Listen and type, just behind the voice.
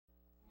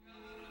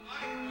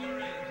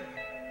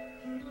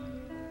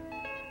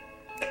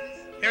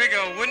Here we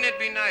go. Wouldn't it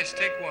be nice?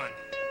 Take one.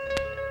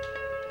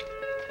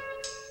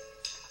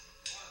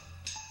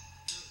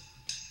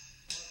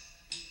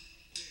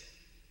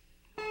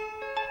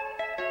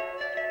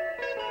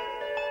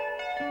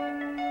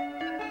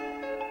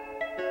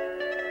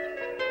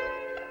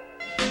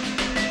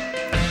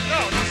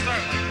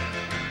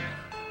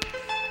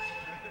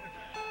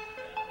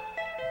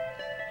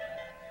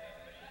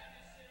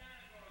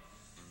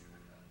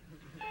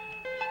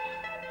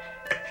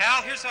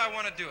 Hal, here's how I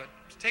want to do it.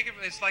 Take it.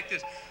 It's like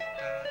this.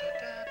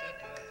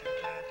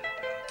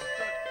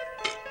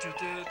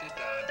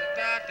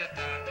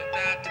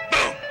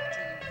 Boom.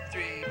 2,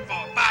 3,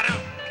 4, bottom.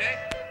 Okay.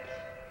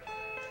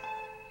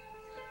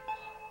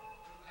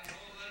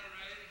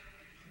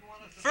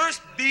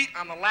 First beat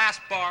on the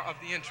last bar of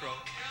the intro.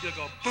 You'll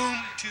go boom,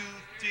 2,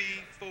 3,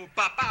 4,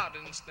 bop out,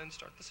 and then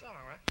start the song,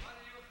 right?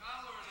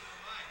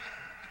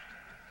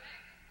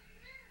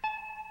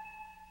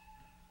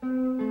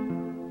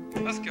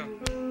 Let's go.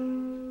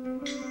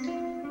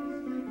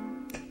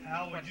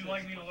 Al, would you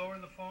like me to lower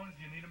the phones?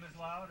 Do you need them as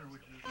loud, or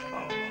would you?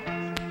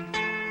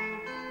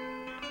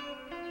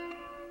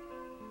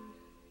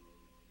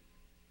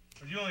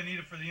 But you only need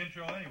it for the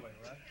intro anyway,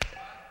 right?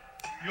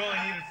 You only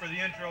need it for the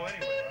intro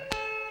anyway,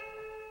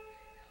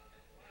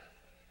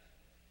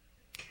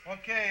 right?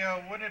 Okay,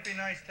 wouldn't it be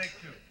nice? Take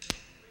two.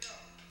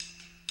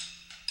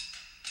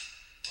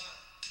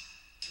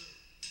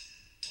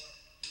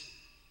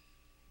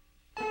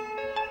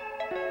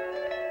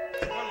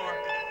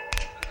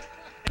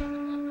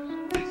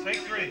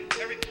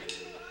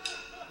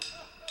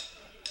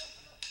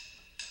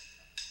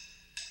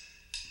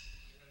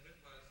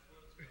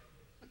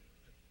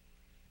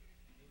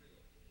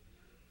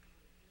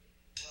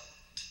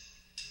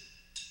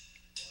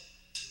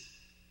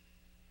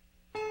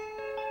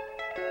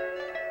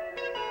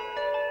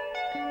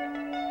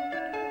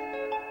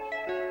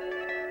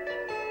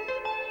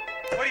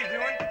 What are you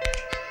doing?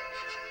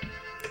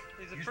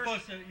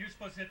 You're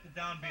supposed to hit the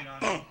downbeat on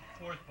the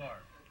fourth bar.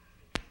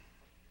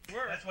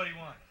 Where? That's what he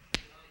wants.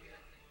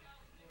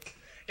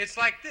 It's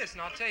like this,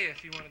 and I'll tell you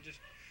if you want to just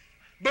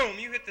boom.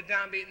 You hit the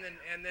downbeat,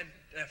 and then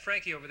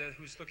Frankie over there,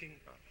 who's looking.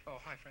 Oh,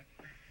 hi, Frank.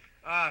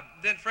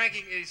 Then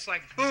Frankie, it's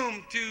like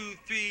boom, 2,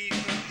 3,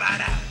 4,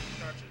 ba-da.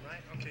 Starts it,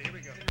 right? Okay, here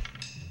we go.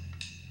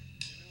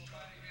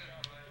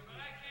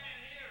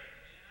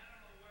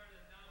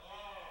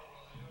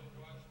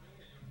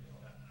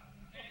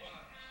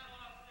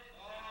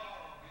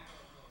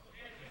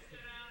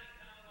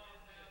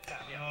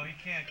 No, he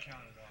can't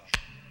count it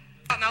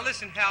off. Now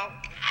listen, Hal.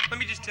 Let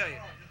me just tell you.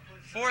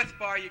 Fourth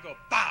bar, you go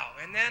bow,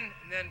 and then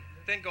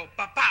go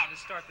bow to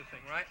start the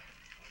thing, right?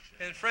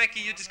 And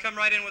Frankie, you just come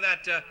right in with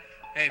that.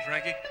 Hey,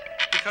 Frankie,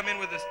 you come in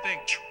with this thing,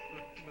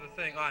 with a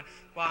thing on.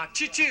 1,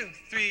 2,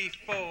 3,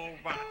 4,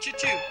 1, 2, 2.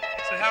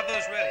 So have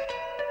those ready.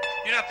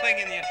 You're not playing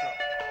in the intro.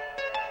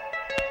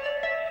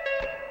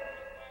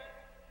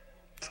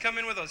 Let's come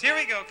in with those. Here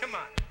we go. Come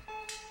on.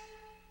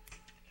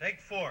 Take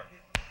 4.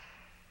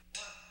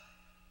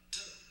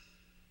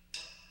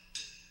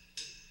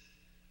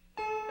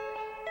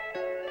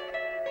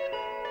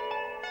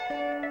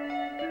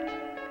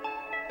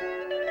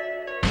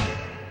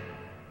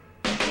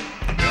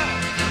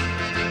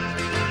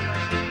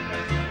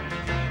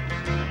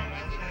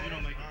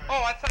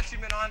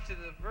 To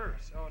the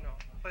verse. Oh no.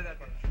 Play that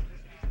one.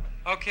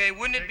 Okay,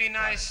 wouldn't it be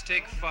nice?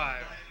 Take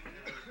 5.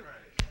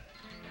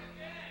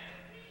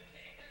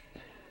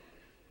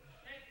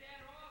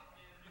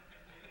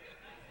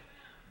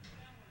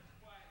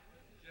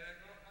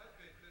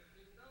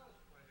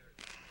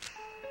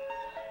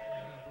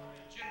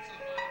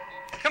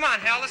 Come on,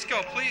 Hal, let's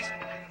go, please.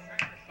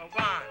 A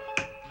one,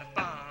 a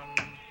bomb,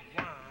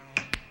 wow.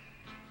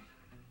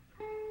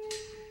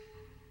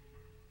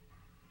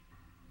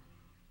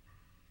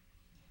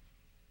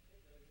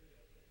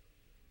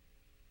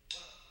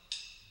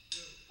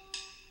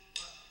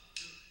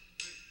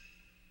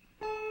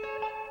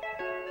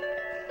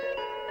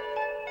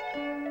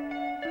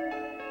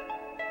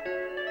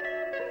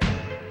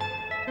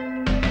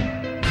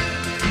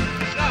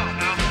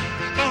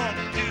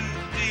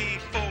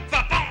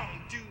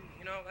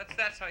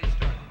 That's how you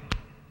start.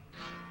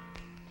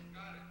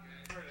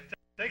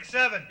 Take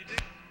 7. You did.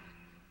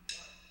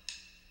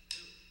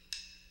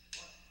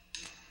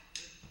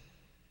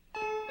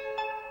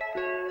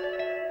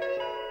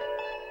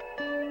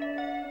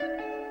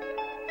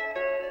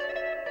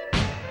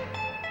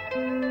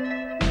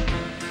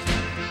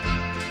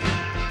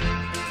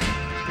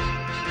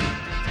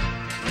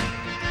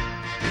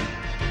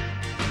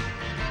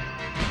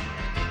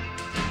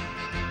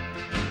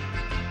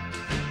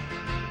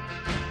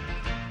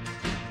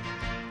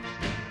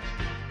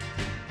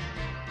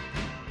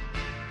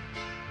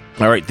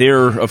 All right,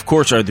 there, of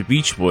course, are the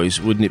Beach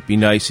Boys. Wouldn't it be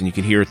nice? And you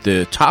can hear at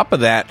the top of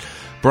that,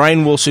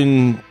 Brian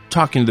Wilson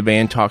talking to the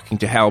band, talking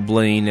to Hal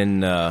Blaine,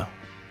 and that,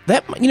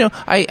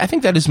 I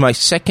think that is my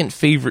second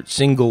favorite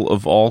single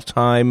of all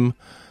time.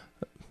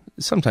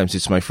 Sometimes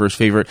it's my first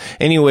favorite.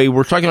 Anyway,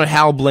 we're talking about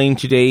Hal Blaine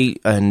today,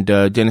 and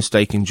Dennis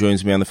Deichen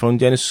joins me on the phone.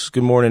 Dennis,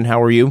 good morning.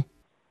 How are you?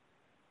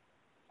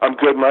 I'm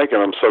good, Mike,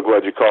 and I'm so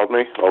glad you called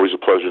me. Always a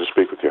pleasure to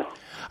speak with you.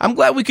 I'm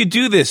glad we could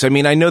do this. I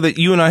mean, I know that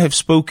you and I have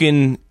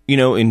spoken,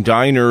 in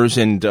diners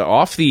and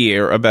off the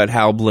air about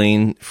Hal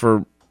Blaine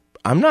for,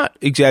 I'm not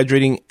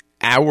exaggerating,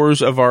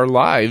 hours of our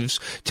lives.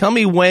 Tell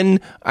me when,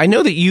 I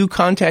know that you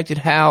contacted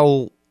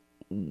Hal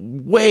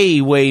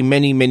way,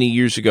 many, many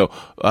years ago.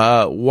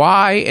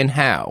 Why and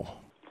how?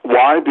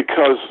 Why?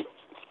 Because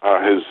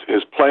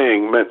his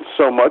playing meant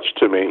so much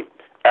to me,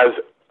 as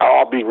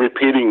I'll be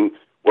repeating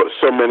what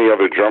so many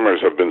other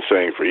drummers have been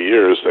saying for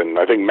years, and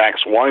I think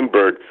Max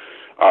Weinberg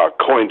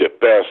coined it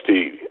best.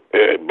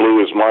 It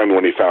blew his mind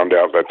when he found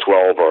out that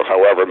 12 or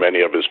however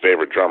many of his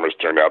favorite drummers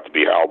turned out to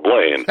be Hal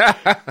Blaine.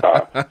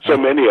 So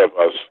many of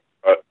us,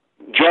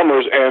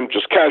 drummers and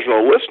just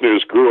casual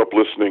listeners, grew up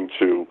listening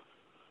to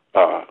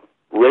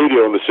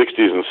radio in the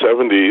 60s and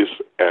 70s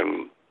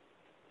and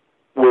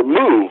were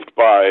moved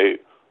by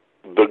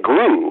the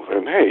groove,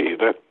 and hey,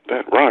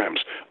 that rhymes,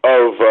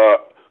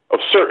 of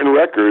certain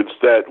records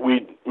that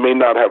we may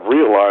not have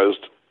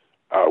realized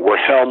were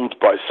helmed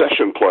by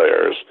session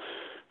players.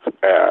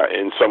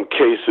 In some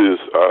cases,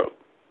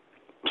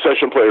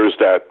 session players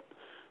that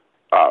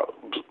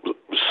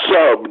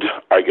subbed,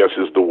 I guess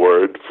is the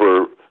word,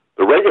 for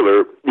the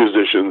regular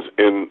musicians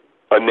in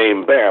a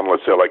name band,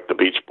 let's say like the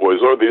Beach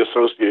Boys or the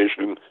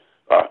Association,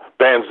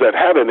 bands that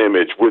had an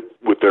image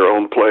with their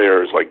own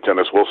players, like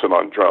Dennis Wilson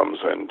on drums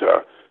and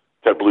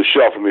Ted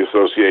Bluchel from the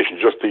Association,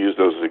 just to use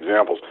those as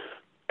examples.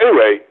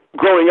 Anyway,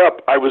 growing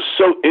up, I was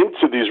so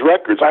into these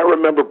records. I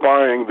remember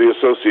buying the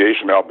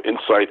Association album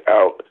Inside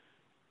Out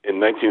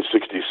in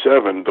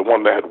 1967, the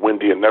one that had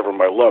Windy and Never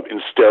My Love,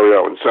 in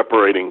stereo and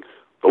separating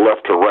the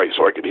left to right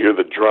so I could hear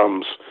the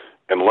drums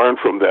and learn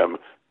from them.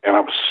 And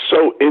I was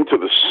so into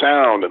the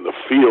sound and the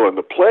feel and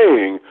the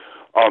playing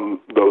on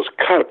those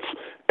cuts.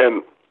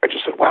 And I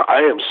just said, wow,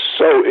 I am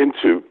so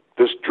into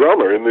this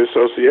drummer in the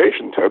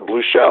Association, Ted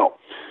Bluchel.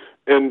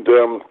 And,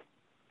 of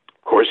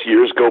course,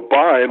 years go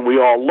by, and we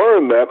all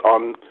learn that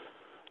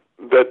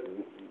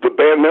the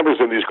band members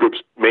in these groups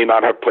may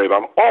not have played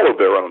on all of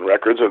their own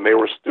records, and they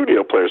were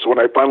studio players. So when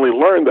I finally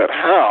learned that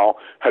Hal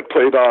had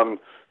played on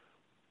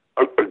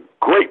a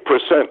great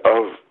percent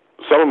of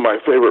some of my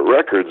favorite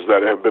records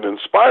that have been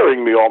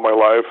inspiring me all my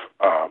life,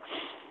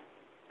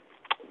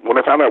 when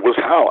I found out it was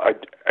Hal, I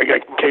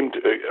came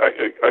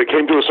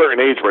to a certain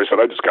age where I said,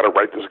 I just got to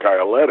write this guy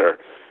a letter.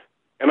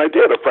 And I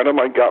did. A friend of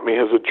mine got me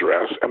his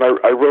address, and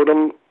I wrote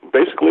him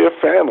basically a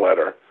fan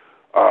letter.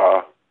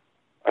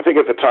 I think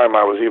at the time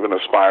I was even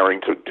aspiring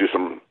to do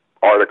some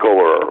article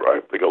or I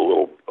think a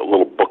little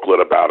booklet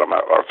about him,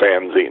 or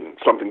fanzine,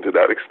 something to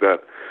that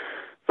extent.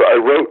 So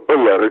I wrote a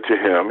letter to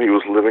him. He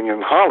was living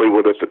in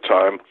Hollywood at the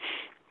time,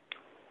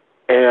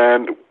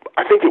 and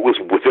I think it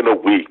was within a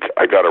week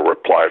I got a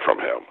reply from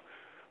him,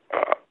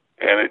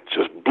 and it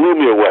just blew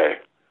me away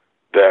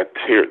that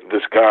here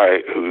this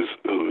guy whose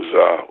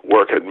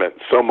work had meant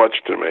so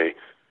much to me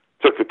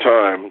took the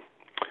time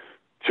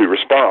to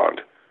respond.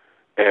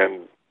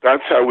 And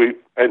that's how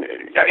and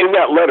in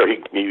that letter,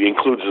 he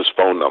includes his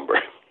phone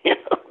number.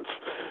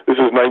 This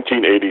is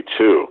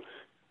 1982.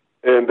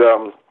 And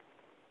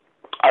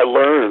I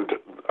learned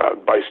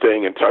by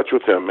staying in touch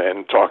with him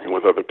and talking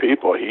with other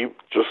people, he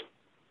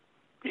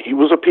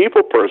was a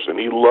people person.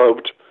 He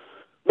loved,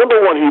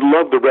 number one, he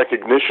loved the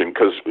recognition,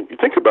 because you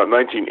think about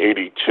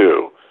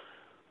 1982,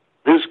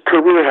 his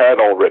career had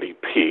already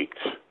peaked,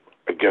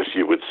 I guess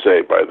you would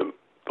say, by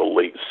the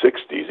late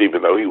 60s,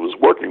 even though he was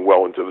working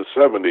well into the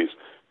 70s.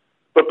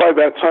 But by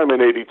that time in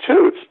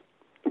 82, it's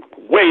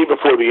way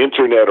before the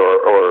internet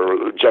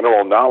or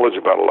general knowledge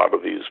about a lot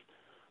of these,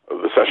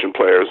 the session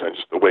players and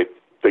just the way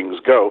things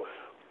go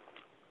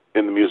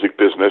in the music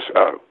business.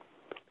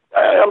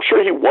 I'm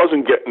sure he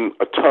wasn't getting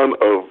a ton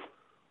of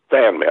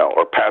fan mail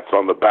or pats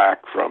on the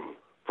back from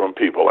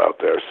people out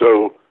there.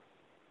 So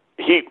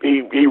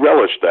he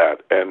relished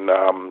that, and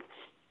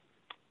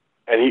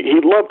he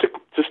loved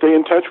to stay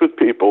in touch with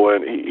people,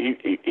 and he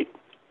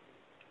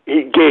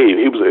gave.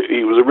 He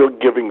was a real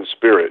giving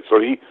spirit. So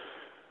it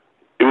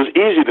was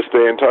easy to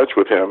stay in touch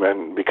with him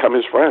and become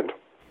his friend.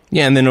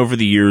 Yeah, and then over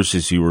the years,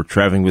 as you were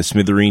traveling with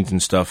Smithereens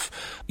and stuff,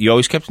 you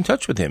always kept in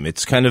touch with him.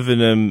 It's kind of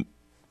a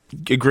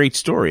great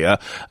story.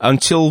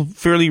 Until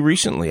fairly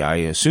recently, I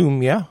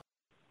assume, yeah?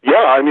 Yeah,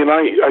 I mean,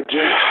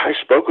 I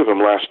spoke with him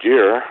last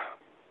year.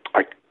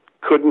 I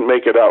couldn't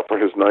make it out for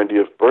his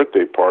 90th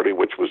birthday party,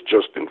 which was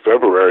just in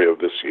February of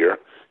this year.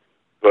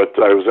 But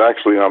I was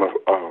actually on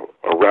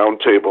a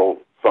roundtable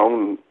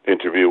phone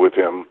interview with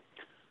him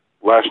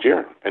last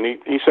year, and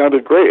he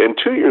sounded great. And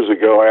 2 years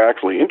ago, I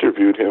actually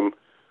interviewed him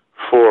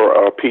for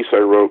a piece I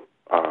wrote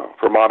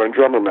for Modern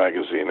Drummer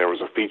magazine. There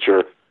was a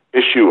feature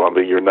issue on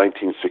the year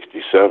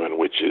 1967,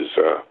 which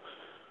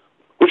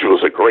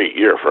was a great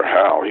year for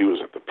Hal. He was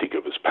at the peak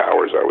of his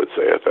powers, I would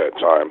say, at that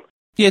time.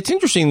 Yeah, it's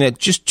interesting that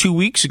just 2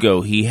 weeks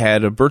ago he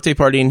had a birthday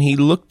party and he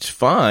looked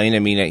fine. I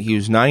mean, he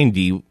was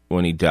 90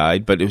 when he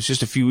died, but it was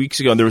just a few weeks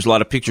ago, and there was a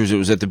lot of pictures. It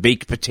was at the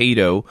Baked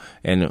Potato,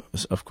 and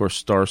of course,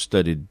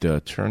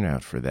 star-studded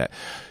turnout for that.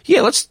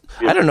 Yeah,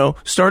 I don't know,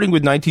 starting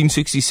with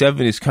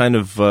 1967 is kind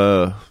of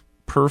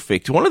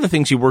perfect. One of the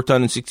things he worked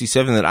on in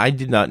 67 that I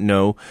did not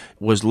know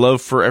was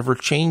Love Forever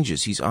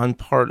Changes. He's on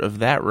part of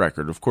that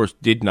record. Of course,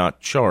 did not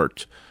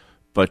chart,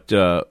 but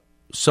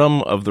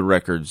some of the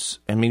records,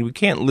 I mean, we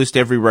can't list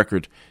every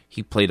record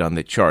he played on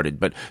that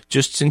charted, but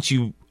just since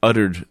you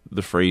uttered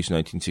the phrase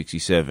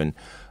 1967,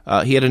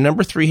 he had a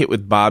number 3 hit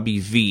with Bobby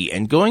V.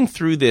 And going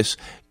through these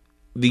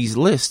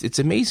lists, it's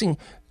amazing.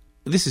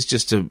 This is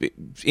just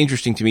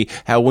interesting to me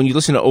how when you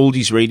listen to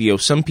oldies radio,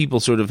 some people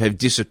sort of have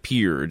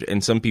disappeared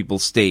and some people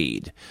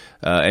stayed.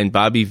 And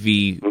Bobby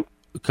V,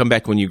 Come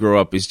Back When You Grow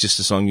Up, is just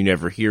a song you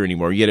never hear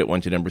anymore, yet it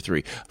went to number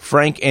 3.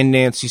 Frank and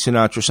Nancy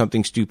Sinatra,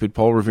 Something Stupid.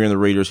 Paul Revere and the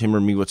Raiders, Him or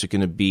Me, What's It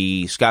Gonna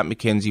Be? Scott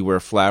McKenzie, Wear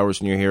Flowers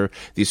in Your Hair.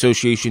 The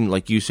Association,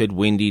 like you said,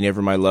 Windy,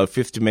 Never My Love.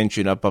 Fifth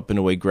Dimension, Up, Up and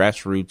Away.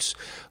 Grassroots,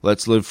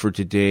 Let's Live for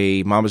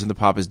Today. Mamas and the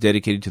Papas,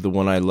 Dedicated to the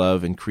One I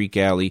Love. And Creek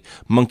Alley.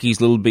 Monkeys,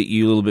 Little Bit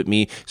You, Little Bit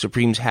Me.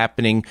 Supreme's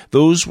Happening.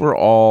 Those were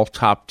all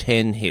top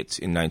 10 hits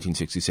in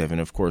 1967.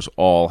 Of course,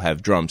 all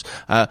have drums.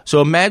 So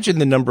imagine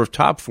the number of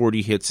top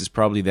 40 hits is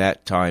probably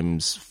that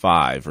times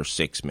 5 or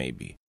 6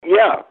 maybe.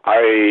 Yeah,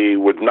 I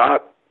would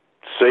not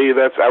say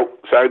that's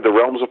outside the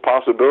realms of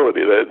possibility.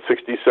 That at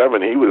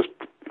 67, he was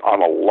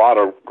on a lot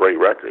of great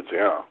records,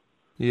 yeah.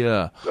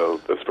 Yeah.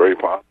 So that's very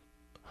possible.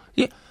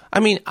 Yeah,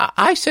 I mean,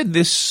 I said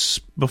this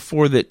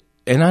before that,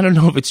 and I don't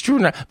know if it's true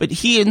or not, but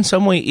he in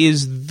some way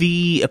is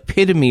the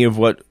epitome of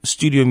what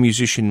studio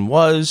musician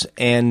was,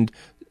 and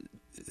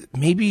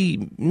maybe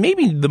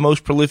the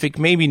most prolific,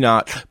 maybe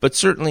not, but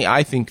certainly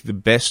I think the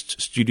best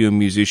studio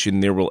musician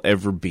there will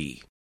ever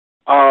be.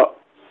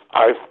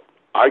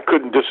 I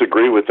couldn't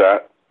disagree with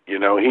that. You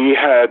know, he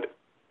had,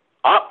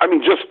 I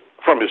mean, just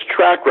from his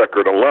track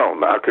record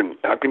alone, how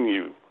can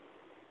you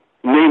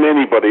name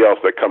anybody else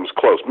that comes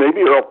close?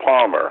 Maybe Earl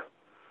Palmer,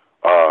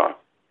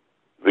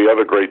 the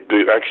other great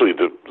dude, actually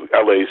the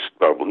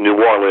New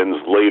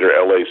Orleans, later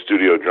LA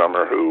studio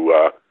drummer who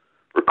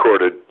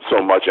recorded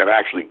so much and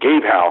actually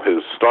gave Hal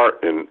his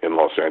start in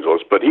Los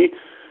Angeles. But he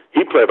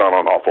played on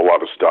an awful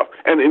lot of stuff.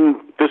 And in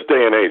this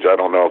day and age, I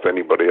don't know if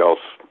anybody else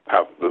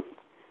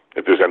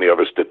if there's any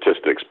other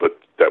statistics, but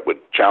that would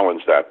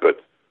challenge that.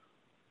 But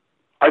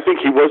I think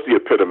he was the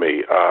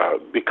epitome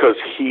because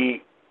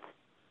he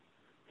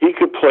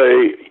could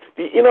play.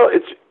 You know,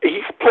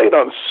 he played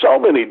on so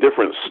many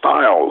different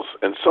styles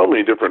and so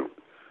many different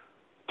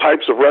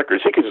types of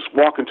records. He could just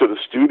walk into the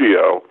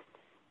studio,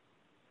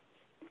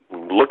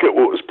 look at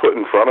what was put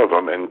in front of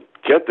him, and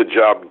get the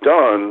job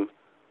done,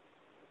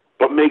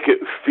 but make it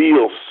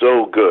feel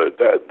so good.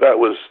 That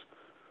was,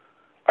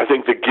 I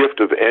think, the gift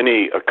of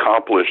any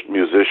accomplished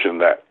musician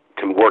that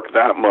can work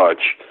that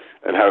much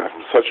and have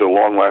such a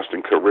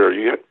long-lasting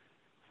career. It's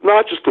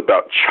not just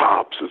about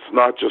chops. It's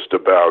not just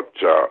about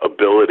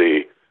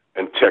ability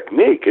and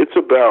technique. It's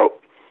about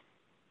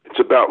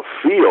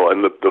feel,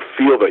 and the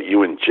feel that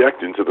you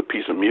inject into the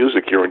piece of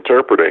music you're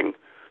interpreting.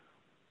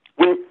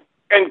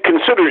 And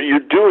consider you're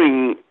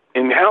doing,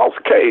 in Hal's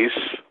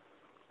case,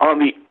 on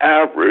the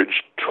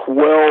average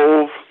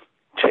 12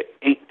 to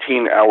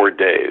 18-hour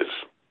days.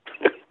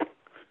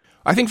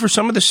 I think for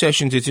some of the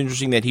sessions, it's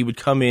interesting that he would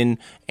come in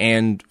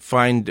and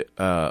find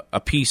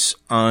a piece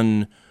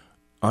on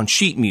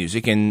sheet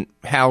music, and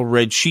Hal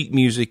read sheet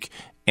music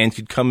and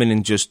could come in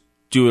and just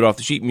do it off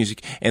the sheet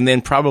music. And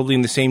then probably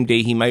in the same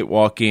day, he might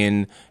walk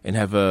in and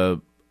have a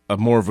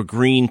more of a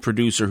green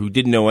producer who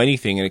didn't know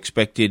anything and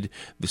expected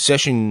the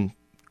session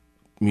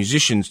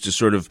musicians to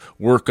sort of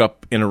work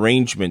up an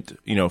arrangement,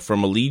 you know,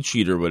 from a lead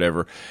sheet or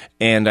whatever.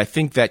 And I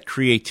think that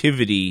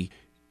creativity,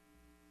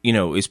 you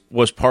know,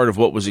 was part of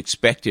what was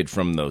expected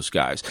from those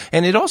guys.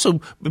 And it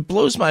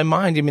blows my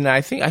mind. I mean,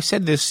 I think I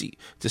said this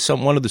to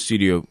one of the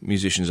studio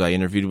musicians I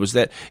interviewed, was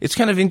that it's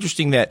kind of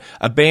interesting that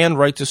a band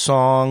writes a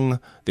song,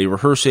 they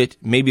rehearse it,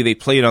 maybe they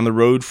play it on the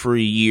road for a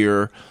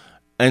year,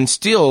 and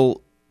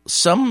still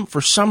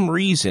for some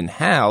reason,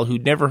 Hal,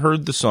 who'd never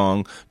heard the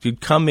song, could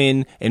come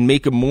in and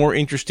make a more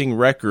interesting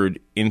record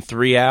in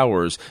 3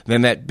 hours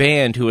than that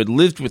band who had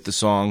lived with the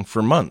song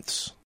for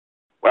months.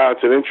 Wow,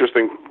 it's an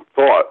interesting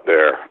thought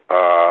there.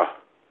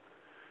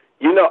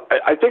 You know,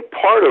 I think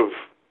part of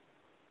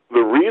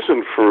the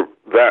reason for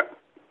that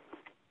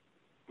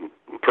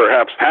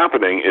perhaps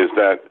happening is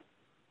that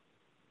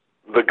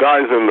the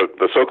guys in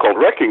the so-called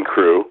Wrecking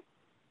Crew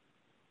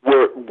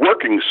were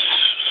working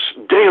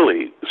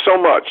daily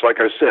so much, like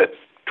I said,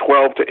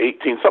 12 to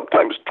 18,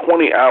 sometimes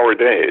 20-hour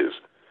days,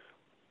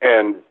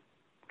 and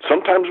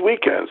sometimes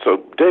weekends. So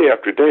day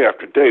after day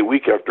after day,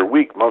 week after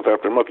week, month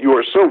after month, you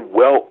are so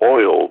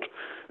well-oiled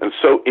and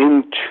so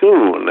in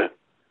tune,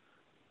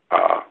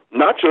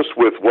 not just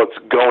with what's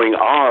going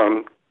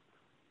on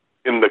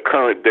in the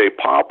current day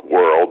pop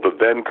world, the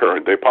then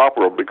current day pop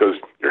world, because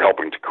you're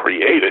helping to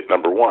create it,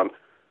 number one,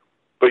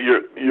 but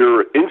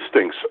your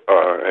instincts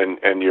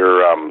and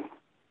your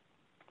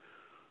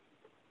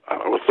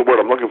what's the word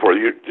I'm looking for?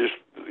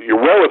 Your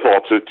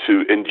wherewithal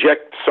to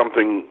inject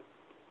something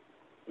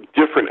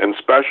different and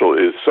special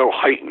is so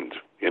heightened,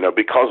 you know,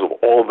 because of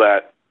all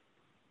that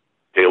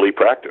daily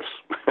practice.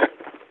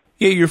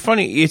 Yeah, you're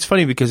funny. It's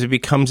funny because it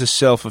becomes a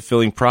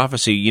self-fulfilling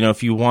prophecy. You know,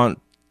 if you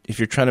want if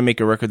you're trying to make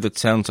a record that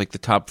sounds like the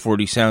top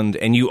 40 sound,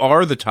 and you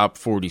are the top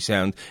 40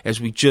 sound,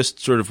 as we just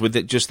sort of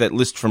with just that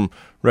list from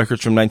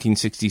records from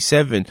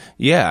 1967,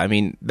 yeah, I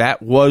mean,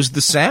 that was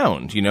the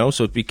sound,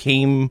 so it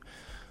became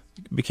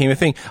a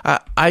thing.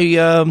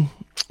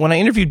 When I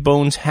interviewed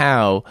Bones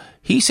Howe,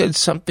 he said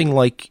something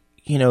like,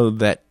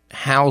 that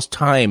Hal's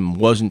time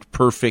wasn't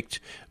perfect,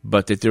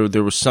 but that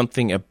there was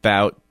something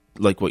about,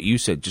 like what you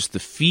said, just the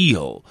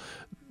feel,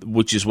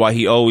 which is why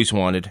he always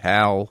wanted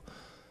Hal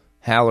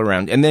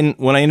around. And then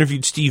when I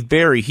interviewed Steve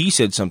Barry, he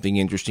said something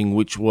interesting,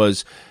 which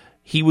was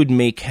he would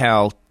make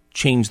Hal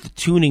change the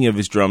tuning of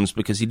his drums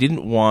because he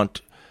didn't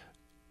want,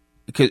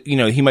 because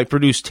he might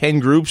produce 10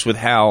 groups with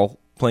Hal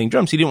playing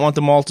drums. He didn't want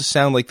them all to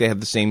sound like they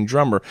had the same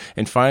drummer.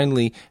 And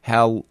finally,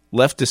 Hal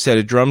left a set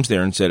of drums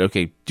there and said,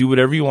 okay, do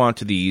whatever you want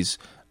to these.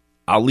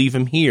 I'll leave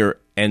them here,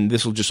 and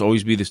this will just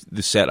always be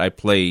the set I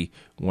play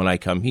when I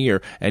come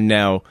here. And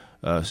now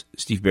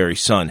Steve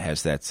Barry's son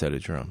has that set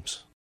of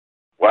drums.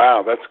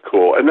 Wow, that's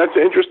cool. And that's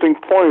an interesting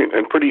point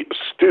and pretty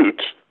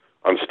astute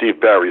on Steve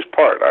Barry's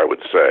part, I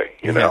would say.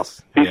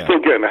 Yes. He's still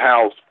getting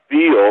Hal's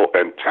feel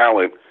and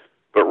talent,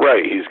 but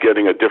right, he's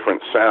getting a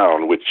different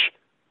sound, which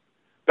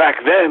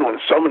back then when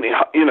so many,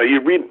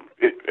 you read,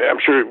 I'm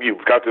sure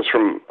you've got this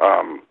from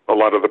a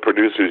lot of the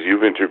producers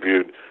you've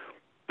interviewed,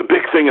 the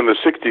big thing in the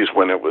 60s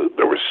when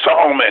there were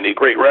so many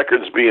great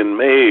records being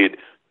made,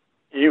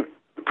 the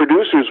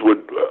producers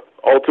would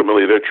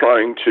ultimately, they're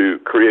trying to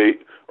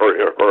create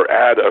or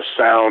add a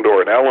sound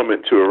or an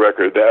element to a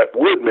record that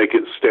would make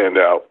it stand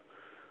out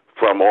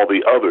from all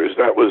the others.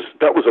 That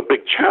was a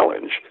big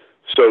challenge.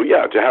 So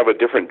yeah, to have a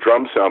different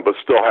drum sound but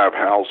still have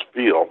Hal's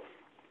feel,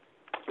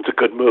 it's a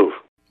good move.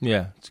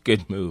 Yeah, it's a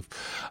good move.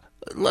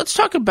 Let's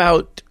talk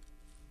about,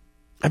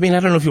 I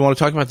don't know if you want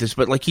to talk about this,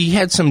 but like he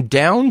had some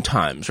down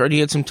times, right? He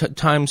had some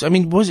times, I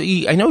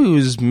know he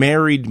was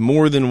married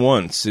more than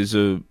once is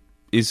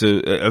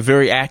a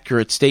very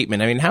accurate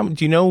statement. How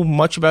do you know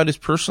much about his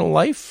personal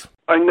life?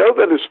 I know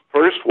that his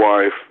first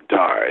wife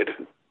died,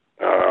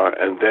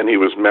 and then he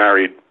was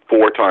married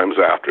 4 times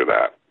after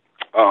that.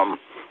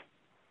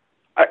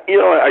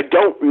 I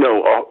don't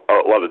know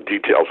a lot of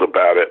details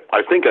about it.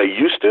 I think I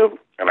used to,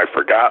 and I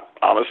forgot,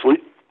 honestly,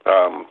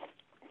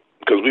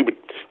 because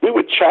we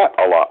would chat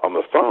a lot on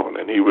the phone,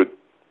 and he would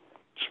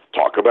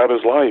talk about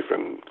his life,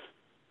 and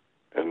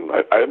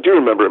I do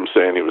remember him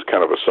saying he was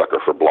kind of a sucker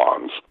for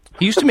blondes.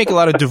 He used to make a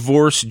lot of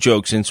divorce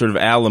jokes and sort of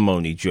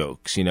alimony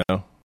jokes,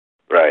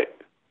 Right.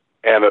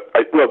 And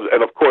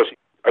and of course,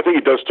 I think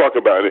he does talk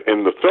about it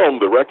in the film,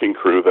 The Wrecking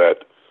Crew,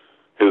 that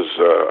his,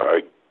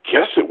 I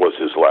guess it was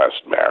his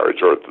last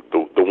marriage, or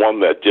the one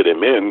that did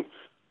him in,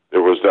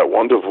 there was that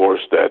one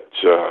divorce that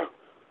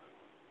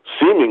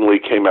seemingly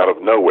came out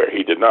of nowhere.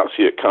 He did not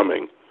see it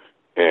coming,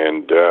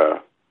 and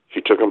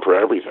she took him for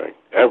everything.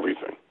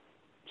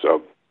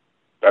 So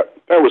that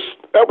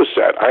was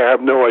sad. I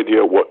have no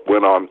idea what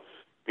went on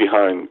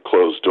behind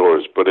closed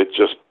doors, but it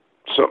just,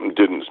 something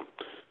didn't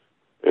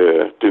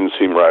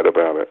seem right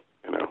about it,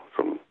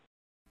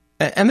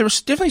 And there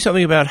was definitely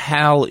something about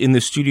Hal in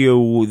the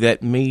studio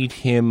that made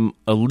him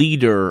a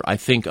leader, I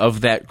think,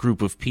 of that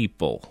group of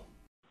people.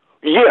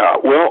 Yeah,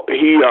 well,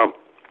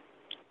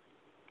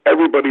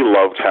 everybody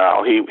loved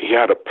Hal. He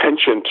had a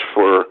penchant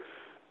for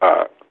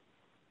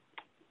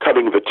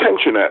cutting the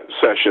tension at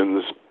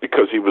sessions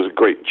because he was a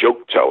great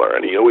joke teller,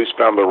 and he always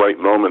found the right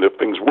moment. If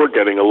things were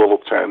getting a little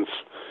tense,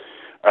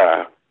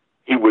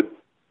 he would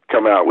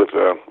come out with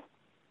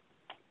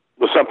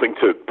something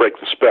to break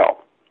the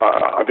spell.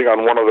 I think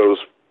on one of those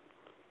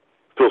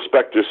Phil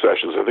Spector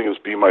sessions, I think it was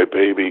Be My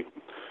Baby,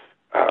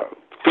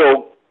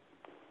 Phil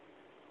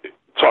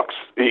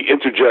he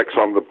interjects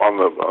on the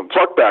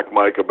talkback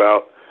mic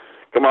about,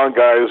 come on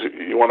guys,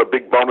 you want a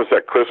big bonus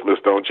at Christmas,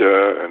 don't you?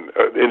 And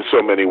in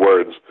so many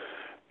words.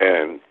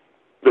 And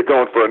they're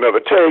going for another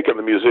take, and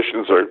the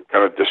musicians are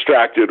kind of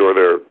distracted, or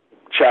they're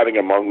chatting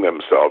among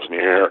themselves, and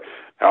you hear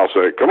Hal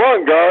say, come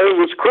on guys,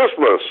 it's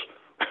Christmas.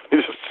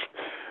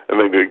 And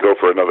then they go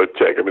for another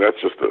take.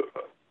 That's just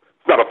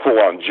it's not a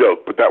full-on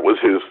joke, but that was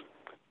his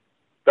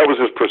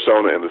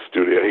persona in the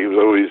studio. He was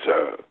always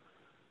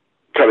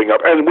cutting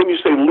up. And when you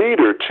say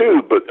leader,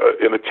 too, but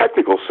in a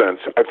technical sense,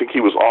 I think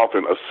he was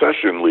often a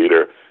session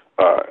leader.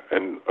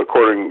 And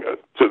according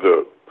to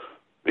the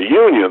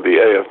union, the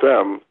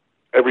AFM,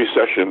 every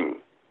session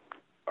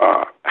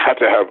had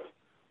to have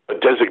a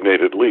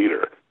designated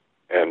leader.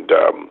 And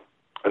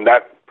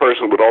that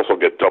person would also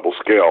get double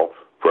scale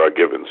for a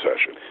given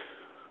session.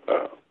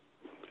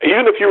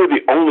 Even if you were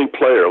the only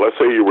player, let's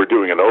say you were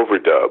doing an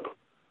overdub,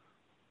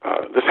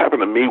 this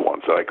happened to me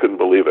once, and I couldn't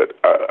believe it.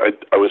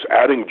 I was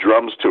adding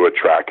drums to a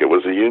track. It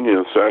was a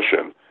union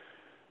session,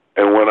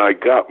 and when I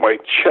got my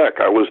check,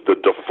 I was the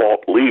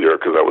default leader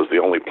because I was the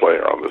only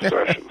player on the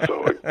session.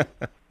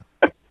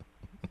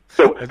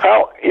 So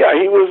Hal,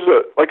 he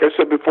was, like I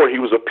said before, he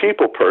was a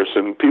people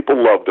person. People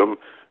loved him,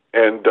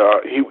 and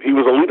he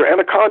was a leader and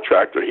a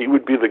contractor. He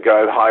would be the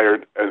guy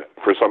hired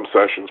for some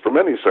sessions, for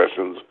many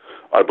sessions,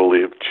 I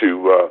believe,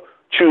 to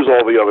choose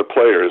all the other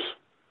players,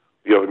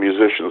 the other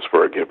musicians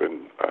for a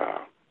given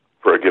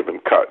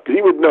cut. He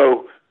he would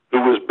know who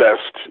was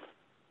best.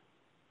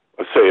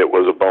 Let's say it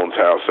was a Bones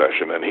house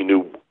session, and he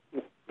knew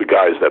the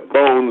guys that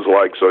Bones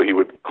liked, so he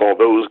would call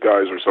those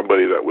guys or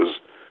somebody that was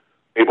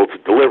able to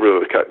deliver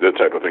the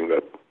type of thing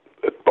that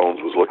Bones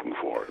was looking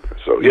for.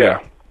 So, yeah.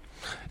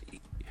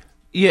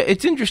 Yeah,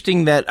 it's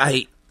interesting that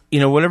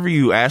whenever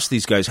you ask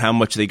these guys how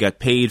much they got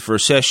paid for a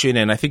session,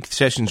 and I think the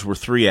sessions were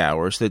 3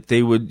 hours, that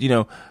they would,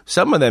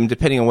 some of them,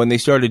 depending on when they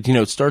started,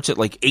 it starts at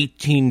like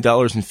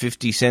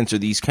 $18.50 or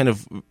these kind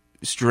of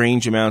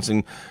strange amounts,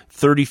 and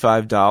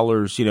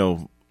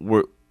 $35,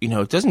 were,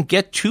 it doesn't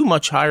get too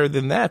much higher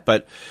than that.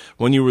 But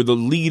when you were the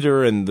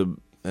leader and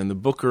the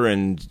booker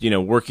and,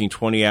 working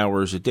 20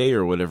 hours a day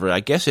or whatever, I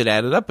guess it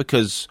added up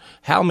because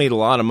Hal made a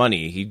lot of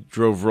money. He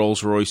drove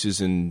Rolls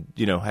Royces and,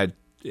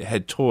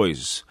 had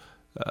toys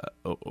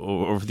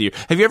over the year.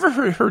 Have you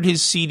ever heard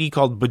his CD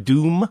called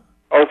Badoom?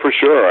 Oh, for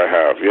sure I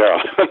have,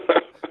 yeah.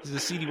 It's a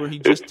CD where he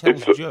just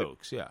tells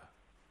jokes, yeah.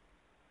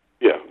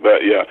 Yeah,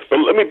 yeah. But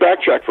let me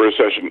backtrack for a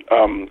session.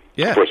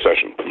 For a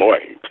session, boy.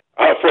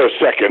 For a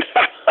second.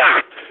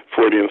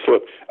 Freudian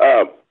slip.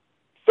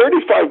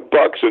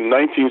 $35 in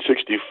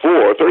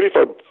 1964,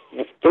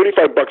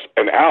 $35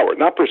 an hour,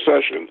 not per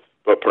session,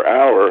 but per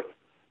hour,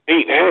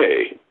 ain't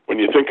hay when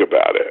you think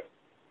about it,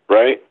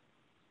 right?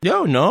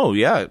 No,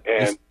 yeah.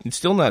 It's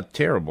still not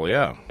terrible,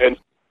 yeah. And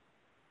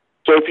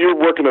so if you're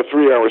working a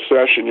 3-hour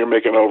session, you're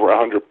making over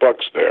 $100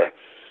 there,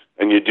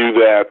 and you do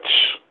that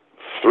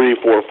 3,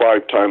 4,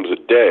 5 times a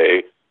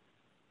day,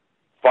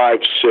 5,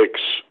 6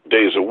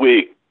 days a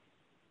week.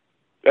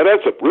 That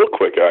adds up real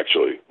quick,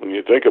 actually, when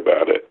you think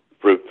about it,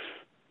 for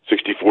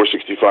 64,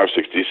 65,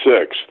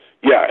 66.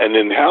 Yeah, and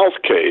in Hal's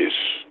case,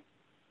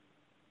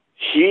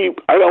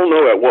 I don't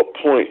know at what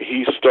point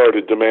he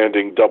started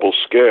demanding double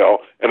scale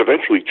and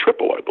eventually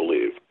triple, I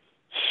believe.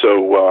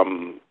 So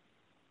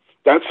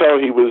that's how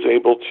he was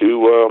able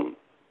to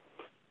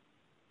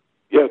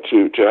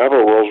have a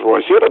Rolls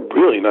Royce. He had a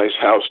really nice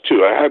house,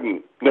 too. I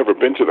hadn't never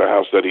been to the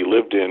house that he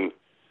lived in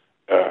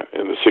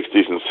the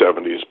 60s and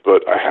 70s,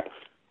 but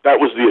that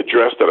was the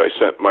address that I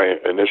sent my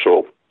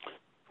initial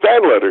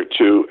fan letter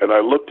to, and I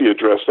looked the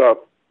address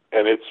up,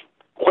 and it's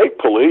quite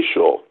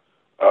palatial,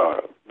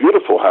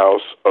 beautiful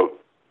house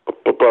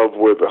above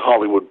where the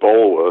Hollywood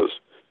Bowl was.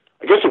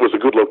 I guess it was a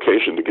good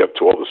location to get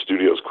to all the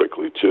studios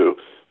quickly, too.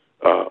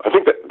 I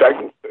think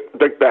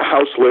that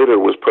house later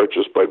was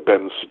purchased by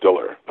Ben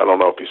Stiller. I don't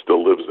know if he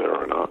still lives there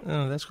or not.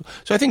 Oh, that's cool.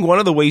 So I think one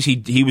of the ways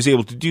he was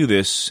able to do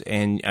this,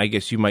 and I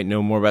guess you might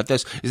know more about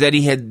this, is that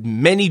he had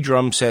many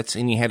drum sets,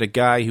 and he had a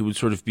guy who would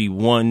sort of be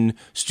one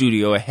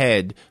studio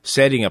ahead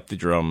setting up the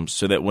drums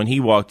so that when he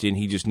walked in,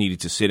 he just needed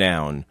to sit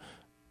down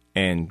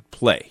and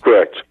play.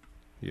 Correct.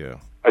 Yeah.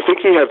 I think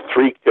he had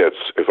 3 kits,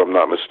 if I'm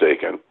not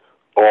mistaken,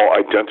 all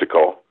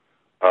identical.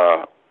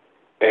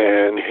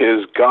 And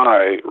his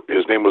guy,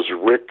 his name was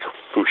Rick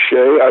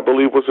Fouché, I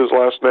believe was his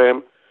last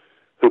name,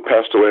 who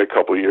passed away a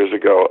couple of years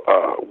ago,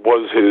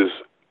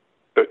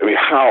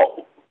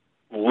 Hal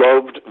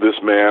loved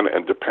this man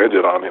and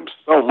depended on him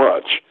so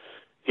much.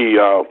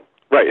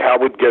 Hal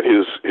would get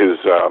his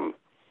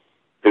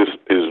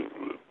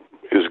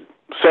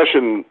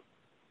session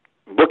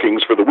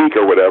bookings for the week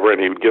or whatever,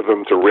 and he would give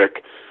them to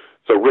Rick.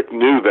 So Rick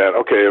knew that,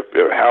 okay, if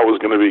Hal was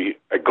going to be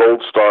at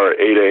Gold Star at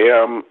 8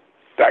 a.m.,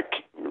 that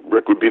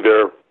Rick would be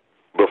there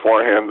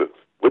beforehand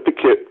with the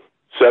kit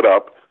set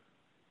up,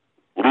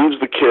 leaves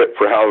the kit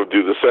for Hal to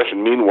do the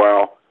session.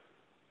 Meanwhile,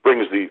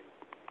 brings the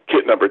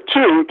kit number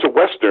 2 to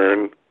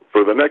Western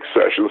for the next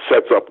session,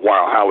 sets up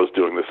while Hal is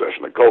doing the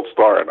session at Gold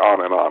Star, and on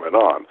and on and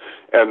on.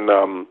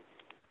 And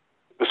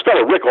this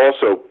fellow Rick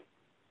also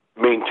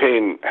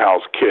maintained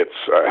Hal's kits.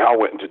 Hal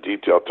went into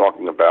detail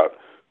talking about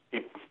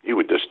he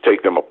would just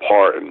take them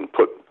apart and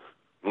put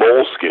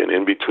moleskin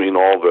in between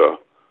all the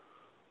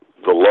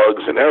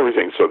lugs and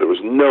everything, so there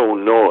was no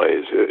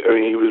noise. I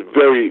mean, he was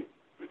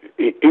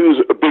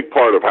a big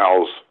part of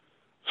Hal's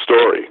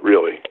story,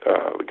 really,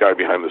 the guy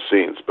behind the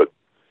scenes. But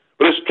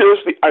it's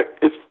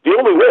the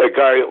only way a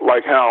guy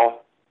like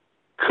Hal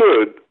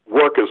could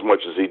work as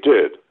much as he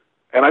did.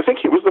 And I think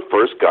he was the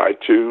first guy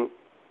to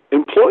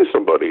employ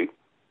somebody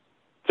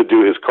to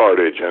do his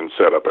cartage and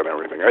setup and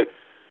everything.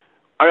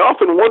 I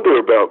often wonder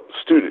about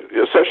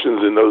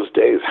sessions in those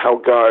days, how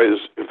guys,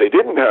 if they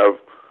didn't have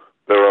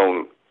their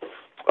own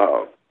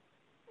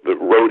the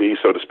roadie,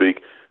 so to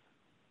speak,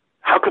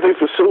 how could they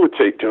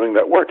facilitate doing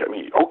that work? I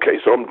mean, okay,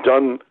 so I'm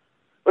done.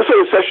 Let's say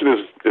the session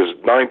is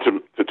 9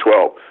 to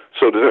 12.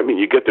 So does that mean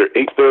you get there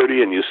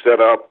 8:30 and you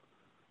set up,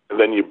 and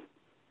then you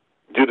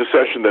do the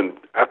session, then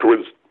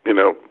afterwards,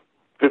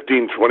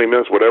 15, 20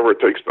 minutes, whatever it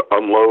takes to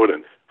unload?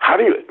 And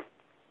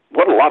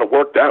what a lot of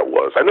work that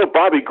was. I know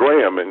Bobby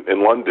Graham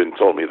in London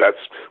told me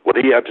that's what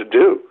he had to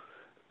do.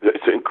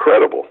 It's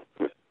incredible.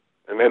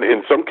 And then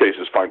in some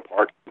cases find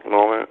parking and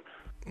all that.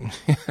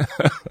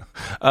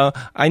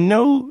 I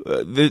know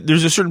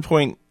there's a certain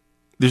point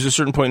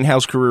in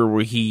Hal's career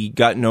where he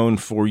got known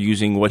for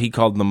using what he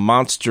called the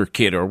Monster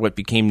Kit, or what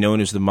became known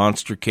as the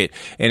Monster Kit,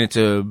 and it's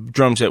a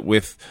drum set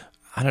with,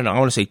 I don't know, I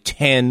want to say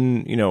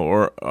 10,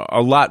 or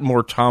a lot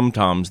more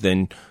tom-toms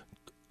than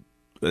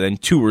than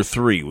 2 or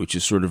 3, which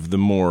is sort of the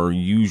more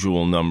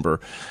usual number.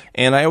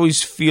 And I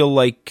always feel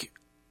like,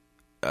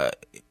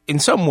 in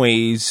some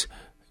ways,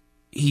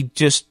 he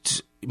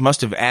just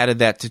must have added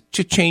that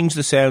to change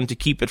the sound, to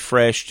keep it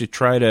fresh, to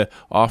try to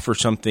offer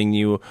something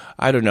new.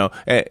 I don't know.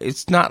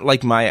 It's not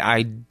like my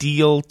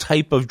ideal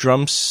type of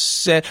drum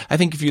set. I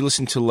think if you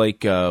listen to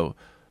like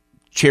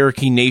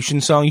Cherokee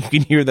Nation song, you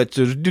can hear that.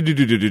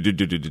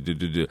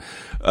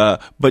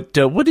 But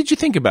what did you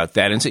think about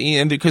that?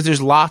 And because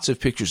there's lots of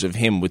pictures of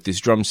him with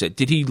this drum set,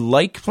 did he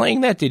like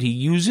playing that? Did he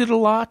use it a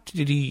lot?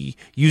 Did he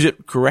use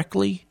it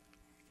correctly?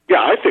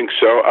 Yeah, I think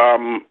so.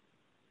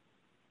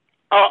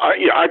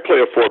 I play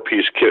a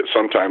 4-piece kit.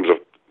 Sometimes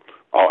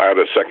I'll add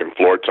a second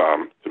floor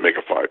tom to make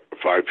a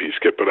 5-piece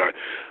kit. But I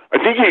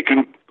think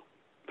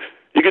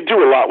you can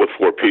do a lot with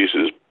 4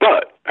 pieces.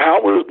 But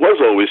Hal was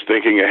always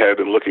thinking ahead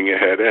and looking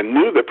ahead, and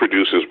knew that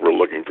producers were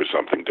looking for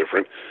something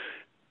different.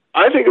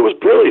 I think it was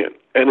brilliant,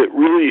 and it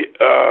really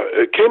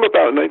it came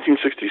about in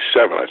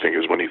 1967. I think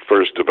is when he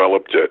first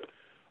developed it.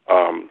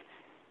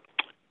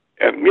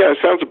 And yeah, it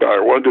sounds about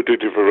it. 1, 2, 3,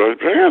 4,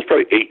 5. It's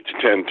probably 8 to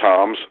 10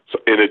 toms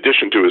in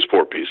addition to his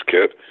 4-piece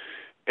kit,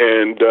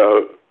 and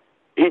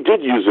he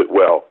did use it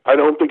well. I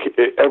don't think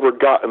it ever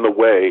got in the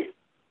way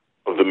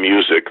of the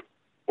music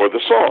or the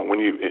song.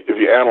 If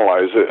you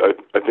analyze it,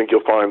 I think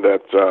you'll find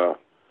that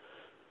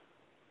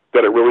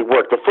that it really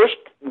worked. The first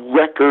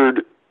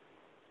record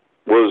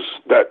was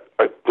that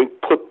I think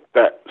put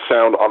that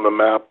sound on the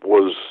map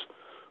was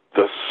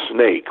 "The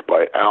Snake"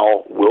 by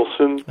Al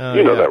Wilson.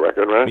 You know that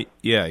record, right?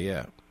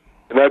 Yeah.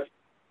 And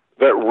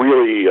that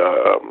really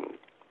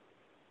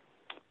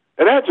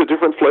it adds a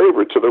different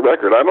flavor to the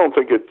record. I don't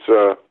think it's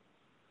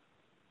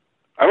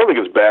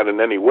bad in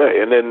any way.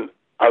 And then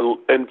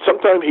and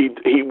sometimes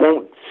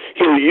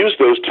he'll use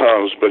those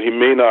toms, but he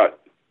may not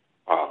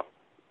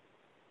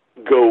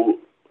go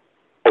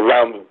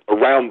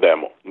around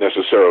them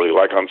necessarily.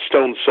 Like on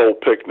Stone Soul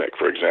Picnic,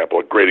 for example,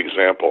 a great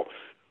example,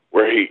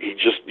 where he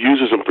just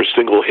uses them for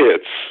single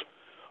hits.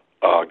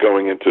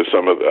 Going into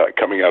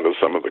coming out of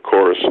some of the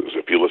choruses,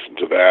 if you listen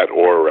to that,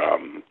 or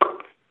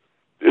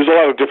there's a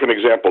lot of different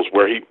examples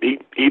where he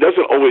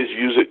doesn't always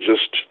use it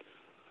just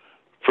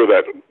for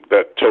that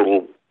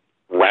total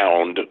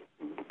round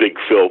big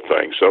fill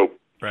thing. So,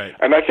 right.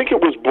 And I think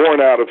it was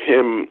born out of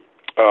him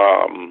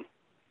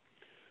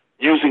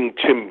using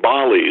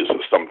timbales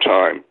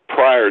sometime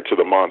prior to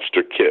the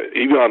Monster kit.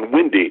 Even on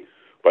Windy,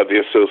 by the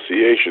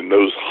association,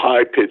 those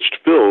high pitched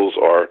fills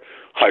are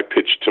high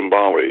pitched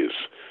timbales.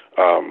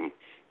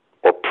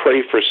 Or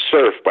Pray for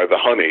Surf by the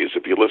Honeys,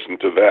 if you listen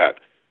to that,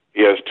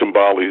 he has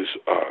timbales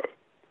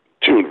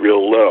tuned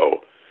real low.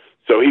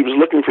 So he was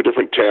looking for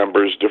different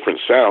timbres, different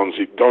sounds,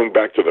 going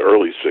back to the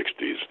early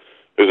 60s.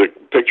 There's a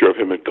picture of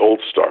him at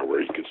Gold Star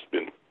where he could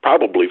been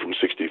probably from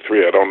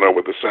 63. I don't know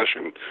what the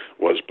session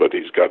was, but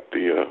he's got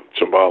the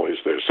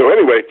timbales there. So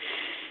anyway,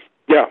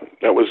 yeah,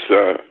 that was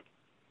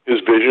his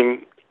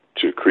vision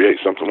to create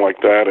something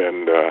like that,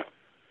 and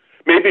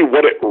maybe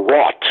what it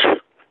wrought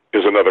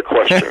is another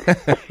question.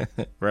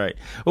 Right.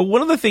 Well,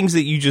 one of the things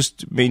that you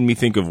just made me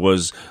think of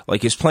was,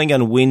 like, his playing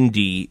on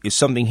Windy is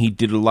something he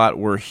did a lot,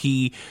 where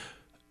he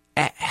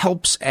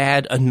helps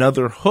add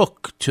another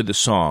hook to the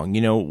song. You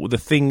know, the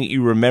thing that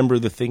you remember,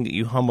 the thing that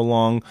you hum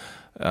along,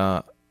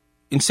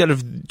 instead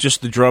of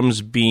just the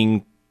drums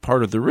being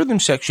part of the rhythm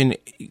section,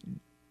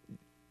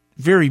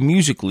 very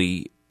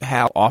musically,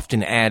 Hal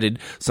often added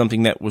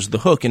something that was the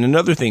hook. And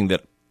another thing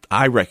that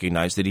I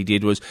recognized that he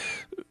did was,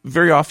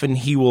 very often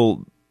he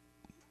will,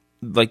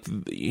 like,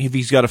 if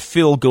he's got a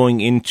fill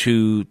going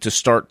into to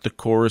start the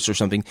chorus or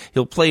something,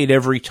 he'll play it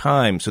every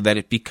time so that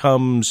it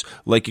becomes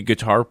like a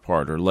guitar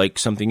part or like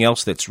something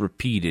else that's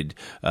repeated.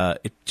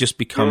 It just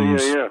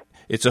becomes,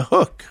 it's a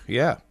hook,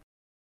 yeah.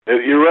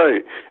 You're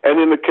right. And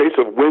in the case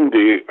of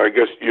Windy, I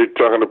guess you're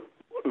talking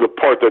the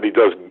part that he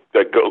does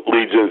that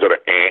leads into the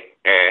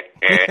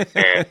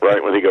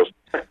right, when he goes.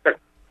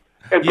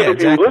 And yeah, if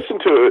exactly. you listen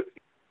to it,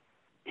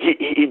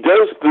 he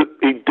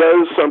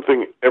does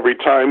something every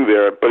time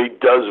there, but he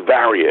does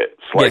vary it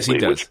slightly, yes, he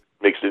does. Which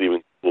makes it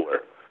even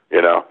cooler,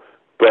 you know.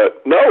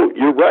 But no,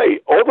 you're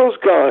right. All those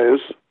guys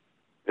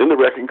in the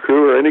Wrecking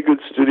Crew, or any good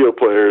studio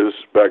players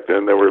back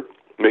then that were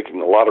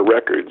making a lot of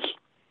records,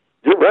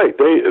 you're right.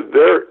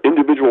 Their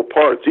individual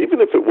parts,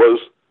 even if it was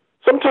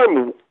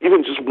sometimes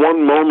even just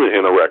one moment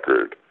in a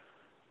record,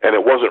 and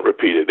it wasn't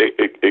repeated,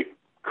 it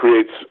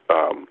creates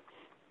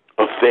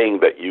a thing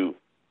that you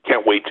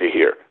can't wait to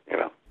hear, you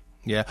know.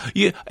 Yeah.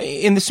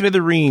 In the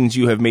Smithereens,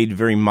 you have made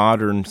very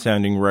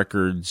modern-sounding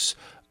records,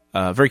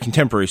 very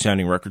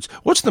contemporary-sounding records.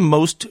 What's the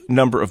most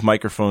number of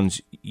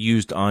microphones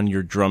used on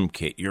your drum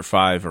kit, your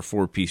 5 or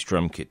 4-piece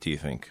drum kit, do you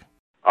think?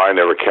 I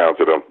never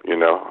counted them, you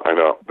know. I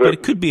know. But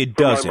it could be a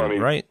dozen,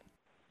 right?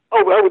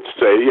 Oh, I would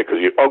say, yeah, because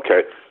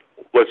okay,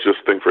 let's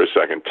just think for a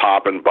second.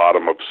 Top and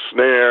bottom of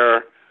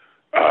snare,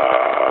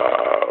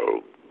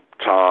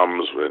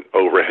 toms and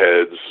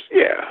overheads.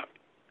 Yeah,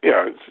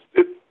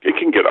 it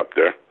can get up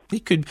there.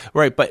 It could,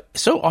 right, but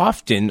so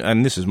often,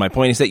 and this is my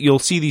point, is that you'll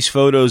see these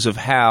photos of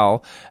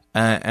Hal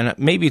and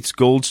maybe it's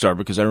Gold Star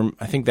because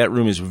I think that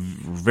room is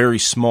very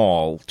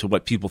small to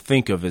what people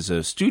think of as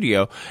a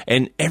studio,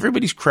 and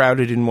everybody's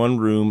crowded in one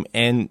room,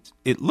 and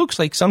it looks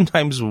like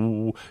sometimes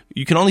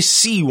you can only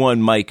see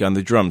one mic on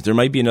the drums. There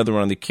might be another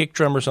one on the kick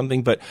drum or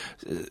something, but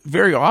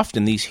very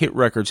often these hit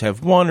records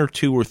have one or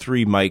two or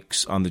three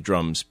mics on the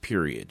drums,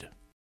 period.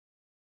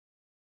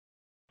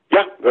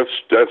 Yeah,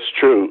 that's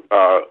true.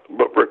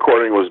 But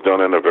recording was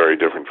done in a very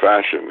different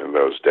fashion in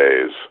those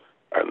days,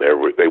 and they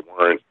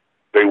weren't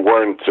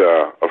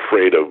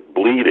afraid of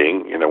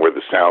bleeding, where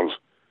the sounds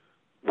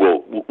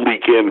will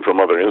leak in from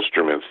other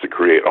instruments to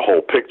create a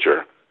whole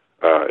picture.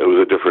 It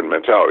was a different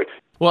mentality.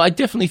 Well, I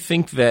definitely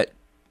think that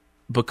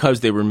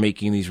because they were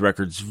making these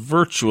records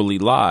virtually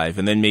live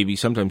and then maybe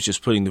sometimes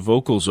just putting the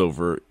vocals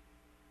over,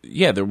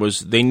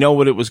 they know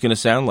what it was going to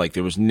sound like.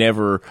 There was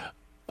never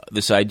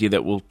this idea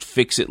that we'll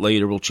fix it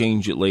later, we'll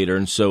change it later,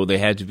 and so they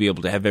had to be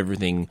able to have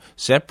everything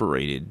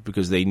separated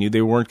because they knew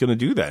they weren't going to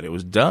do that. It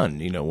was done,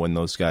 when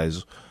those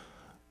guys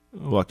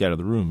walked out of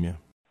the room, yeah.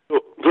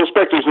 Phil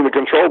Spector's in the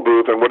control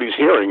booth, and what he's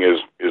hearing is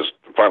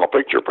the final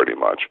picture, pretty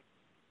much.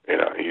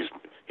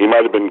 He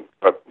might have been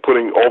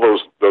putting all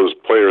those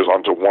players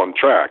onto one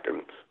track,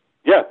 and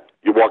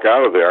you walk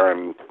out of there,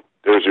 and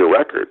there's your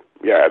record.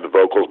 Yeah, add the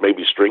vocals,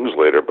 maybe strings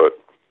later, but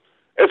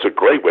it's a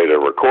great way to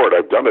record.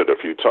 I've done it a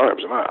few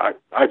times, and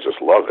I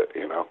just love it.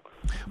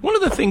 One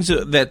of the things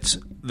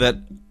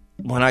that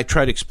when I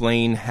try to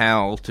explain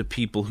Hal to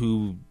people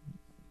who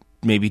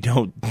maybe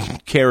don't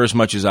care as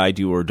much as I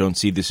do or don't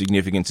see the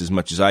significance as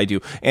much as I do.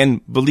 And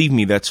believe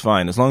me, that's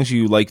fine. As long as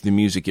you like the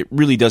music, it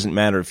really doesn't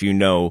matter if you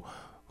know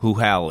who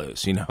Hal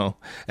is, And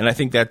I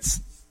think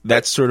that's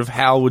sort of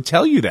Hal would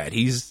tell you that.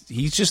 He's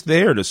just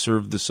there to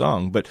serve the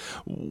song. But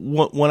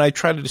when I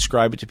try to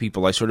describe it to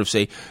people, I sort of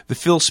say the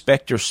Phil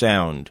Spector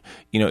sound.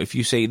 If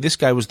you say this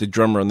guy was the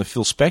drummer on the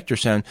Phil Spector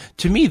sound,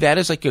 to me that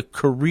is like a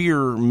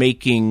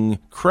career-making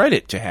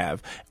credit to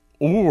have.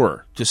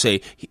 Or to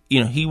say,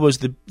 he was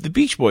the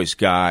Beach Boys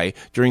guy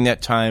during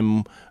that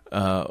time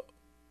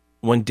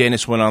when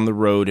Dennis went on the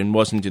road and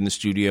wasn't in the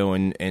studio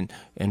and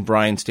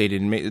Brian stayed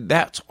in.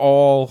 That's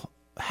all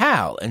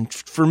Hal. And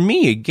for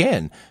me,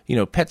 again,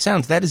 Pet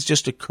Sounds, that is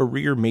just a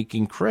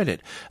career-making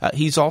credit.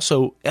 He's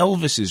also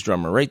Elvis's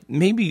drummer, right?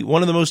 Maybe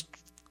one of the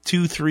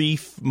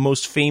 2-3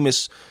 most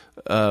famous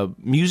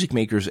music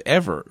makers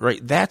ever, right?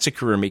 That's a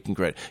career-making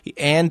credit.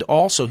 And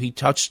also he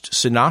touched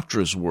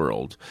Sinatra's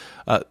world.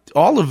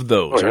 All of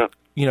those are,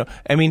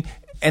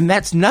 and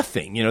that's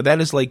nothing, that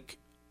is like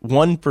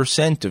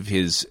 1% of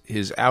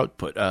his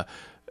output.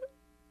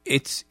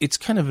 It's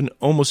kind of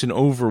almost an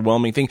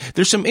overwhelming thing.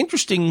 There's some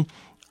interesting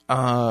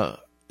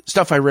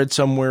stuff I read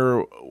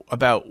somewhere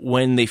about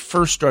when they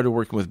first started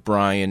working with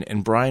Brian,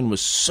 and Brian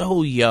was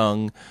so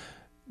young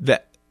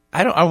that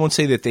I won't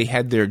say that they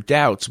had their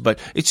doubts, but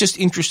it's just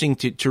interesting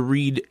to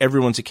read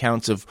everyone's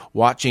accounts of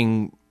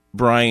watching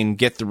Brian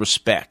get the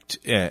respect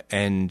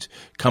and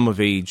come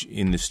of age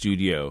in the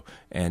studio.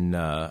 And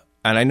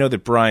I know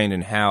that Brian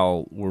and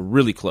Hal were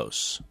really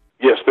close.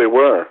 Yes, they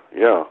were,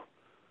 yeah.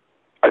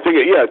 I think,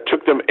 it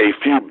took them a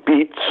few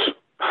beats,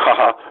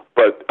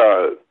 but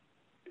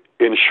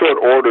in short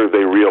order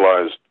they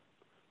realized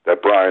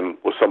that Brian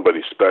was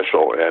somebody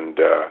special,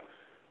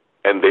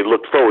 and they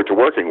looked forward to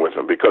working with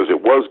him because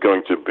it was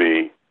going to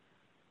be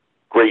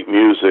great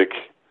music,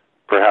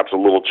 perhaps a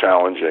little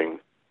challenging,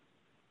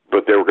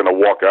 but they were going to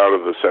walk out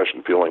of the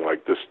session feeling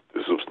like this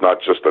was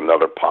not just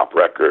another pop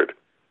record.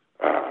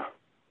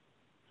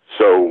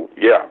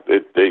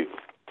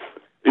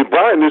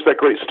 Brian, there's that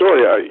great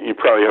story you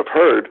probably have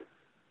heard.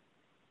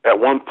 At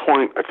one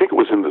point, I think it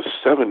was in the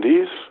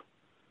 70s,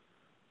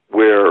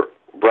 where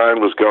Brian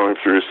was going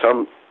through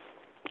some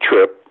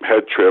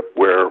head trip,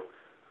 where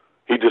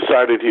he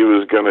decided he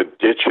was going to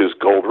ditch his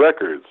gold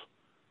records.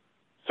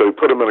 So he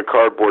put them in a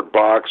cardboard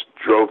box,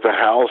 drove to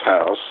Hal's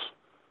house,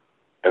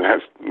 and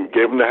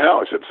gave them to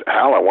Hal. He said,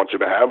 Hal, I want you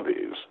to have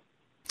these.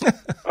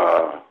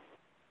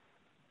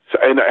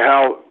 And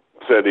Hal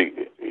said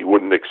he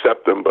wouldn't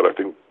accept them, but I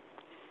think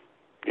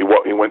he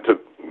went to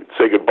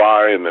say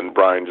goodbye, and then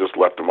Brian just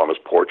left him on his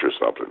porch or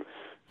something.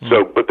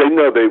 So, but they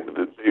know they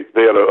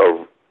had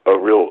a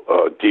real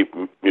deep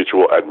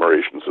mutual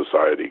admiration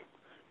society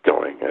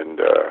going, and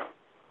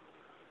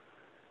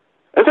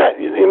that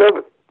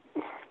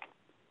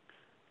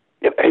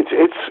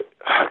it's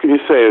how can you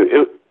say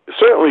it?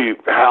 Certainly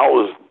Hal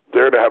was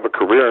there to have a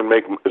career and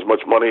make as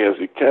much money as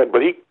he can,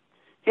 but he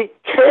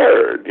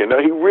cared.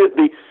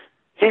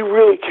 He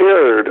really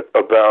cared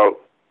about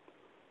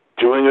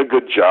doing a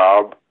good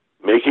job,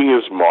 making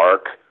his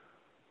mark,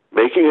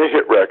 making a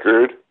hit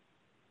record,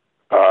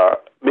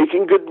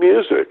 making good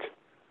music.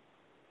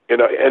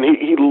 And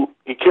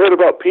he cared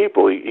about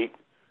people.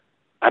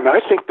 And I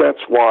think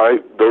that's why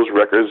those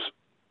records.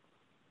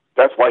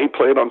 That's why he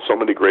played on so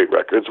many great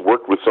records,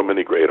 worked with so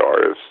many great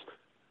artists,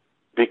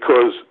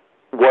 because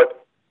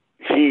what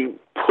he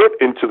put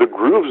into the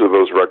grooves of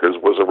those records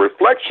was a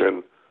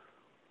reflection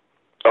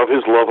of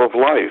his love of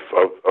life,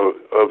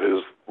 of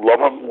his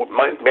love of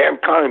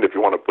mankind, if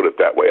you want to put it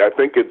that way. I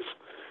think it's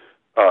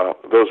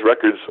those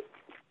records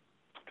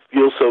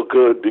feel so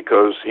good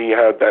because he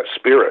had that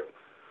spirit.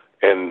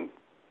 And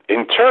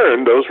in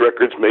turn, those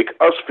records make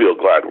us feel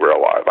glad we're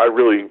alive. I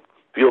really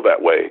feel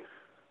that way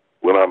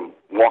when I'm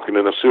walking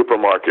in a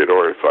supermarket,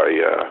 or if I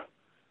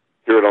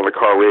hear it on the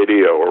car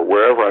radio, or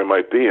wherever I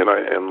might be,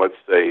 and let's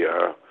say,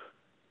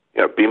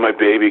 "Be My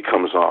Baby"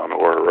 comes on,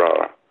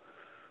 or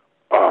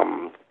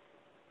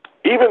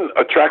even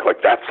a track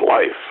like "That's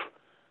Life,"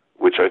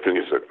 which I think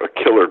is a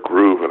killer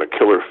groove and a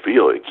killer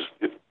feel.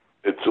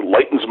 It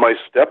lightens my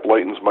step,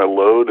 lightens my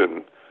load,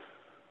 and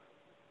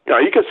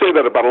you can say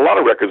that about a lot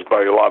of records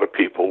by a lot of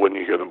people when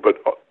you hear them,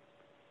 but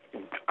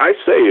I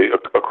say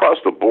across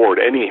the board,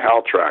 any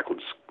Hal track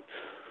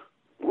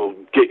will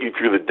get you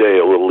through the day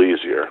a little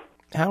easier.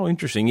 How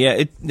interesting.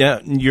 Yeah,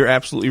 you're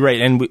absolutely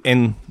right.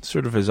 And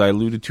sort of as I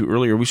alluded to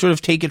earlier, we sort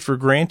of take it for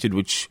granted,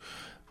 which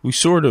we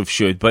sort of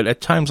should. But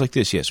at times like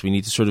this, yes, we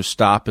need to sort of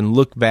stop and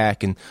look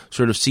back and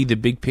sort of see the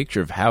big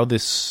picture of how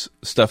this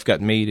stuff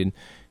got made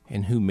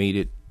and who made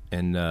it,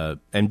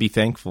 and be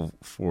thankful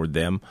for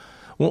them.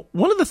 Well,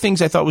 one of the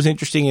things I thought was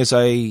interesting as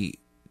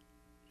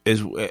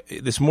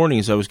this morning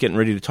as I was getting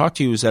ready to talk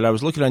to you is that I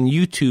was looking on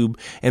YouTube,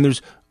 and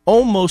there's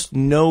almost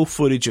no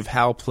footage of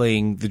Hal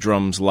playing the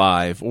drums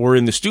live or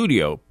in the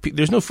studio.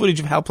 There's no footage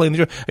of Hal playing the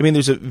drums. I mean,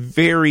 there's a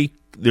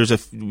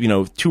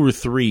 2 or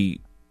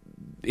 3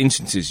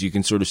 instances you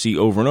can sort of see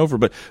over and over,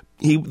 but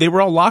they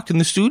were all locked in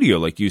the studio,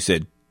 like you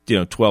said,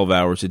 12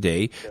 hours a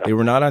day. Yeah. They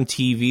were not on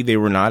TV. They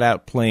were not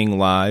out playing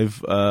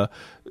live.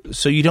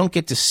 So you don't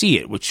get to see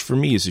it, which for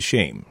me is a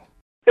shame.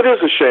 It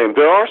is a shame.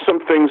 There are some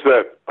things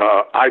that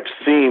I've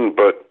seen,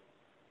 but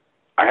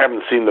I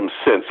haven't seen them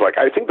since. Like,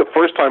 I think the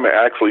first time I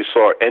actually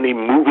saw any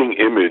moving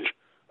image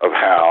of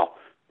Hal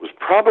was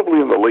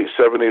probably in the late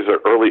 70s or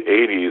early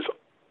 80s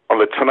on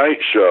The Tonight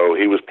Show.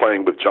 He was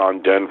playing with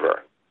John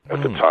Denver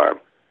at the time.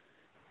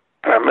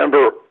 And I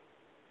remember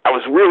I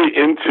was really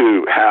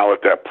into Hal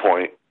at that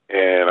point,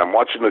 and I'm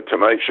watching The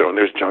Tonight Show, and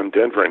there's John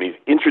Denver, and he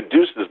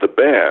introduces the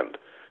band,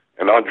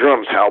 and on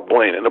drums, Hal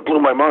Blaine. And it blew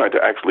my mind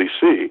to actually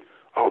see,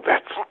 oh,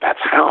 that's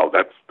Hal.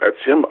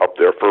 That's him up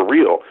there for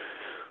real.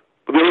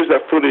 But there was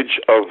that footage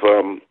of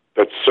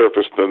that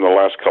surfaced in the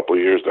last couple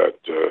of years,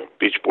 that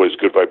Beach Boys'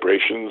 Good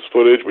Vibrations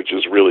footage, which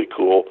is really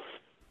cool.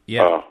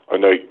 Yeah, I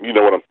know you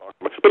know what I'm talking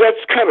about. But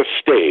that's kind of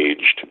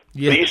staged.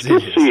 Yeah, you still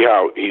see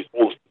how he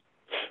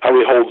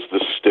holds the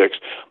sticks.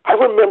 I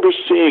remember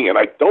seeing, and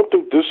I don't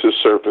think this has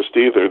surfaced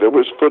either, there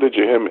was footage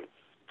of him,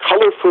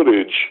 color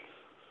footage,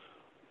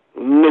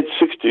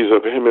 mid-'60s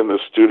of him in the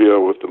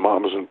studio with the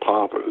Mamas and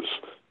Papas.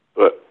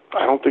 But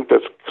I don't think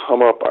that's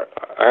come up.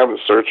 I haven't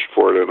searched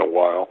for it in a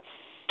while.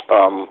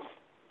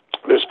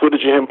 There's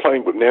footage of him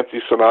playing with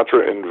Nancy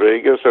Sinatra in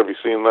Vegas. Have you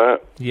seen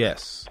that?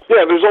 Yes.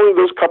 Yeah, there's only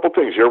those couple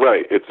things. You're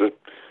right. It is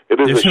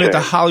There's a shame. him at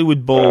the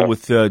Hollywood Bowl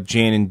with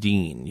Jan and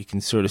Dean. You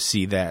can sort of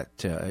see that.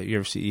 You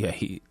ever see? Yeah,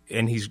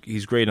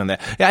 he's great on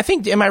that. Yeah, I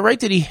think. Am I right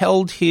that he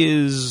held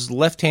his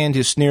left hand,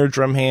 his snare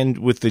drum hand,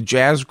 with the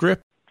jazz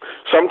grip?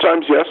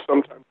 Sometimes yes,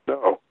 sometimes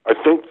no. I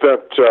think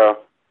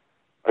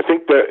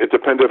that it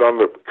depended on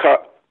the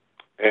cut,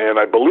 and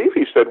I believe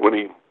he said when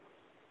he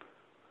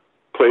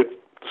played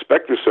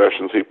Spectre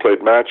sessions, he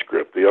played match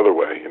grip the other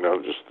way,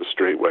 just the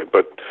straight way.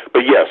 But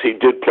yes, he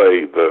did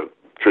play the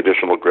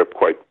traditional grip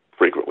quite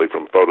frequently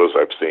from photos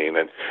I've seen.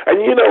 And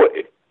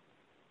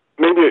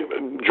maybe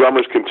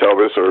drummers can tell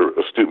this, or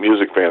astute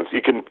music fans,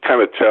 you can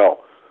kind of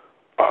tell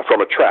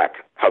from a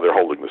track how they're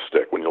holding the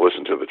stick when you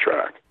listen to the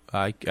track.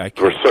 I can't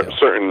tell.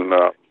 Certain,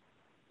 I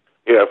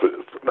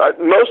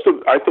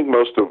think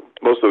most of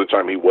the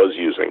time he was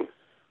using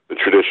the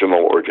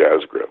traditional or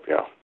jazz grip,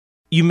 yeah.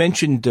 You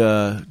mentioned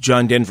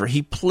John Denver.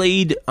 He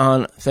played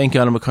on Thank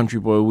God I'm a Country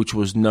Boy, which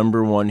was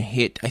 #1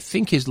 hit. I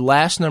think his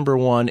last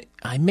 #1,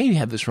 I may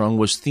have this wrong,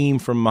 was Theme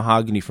from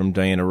Mahogany from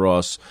Diana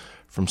Ross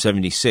from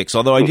 76.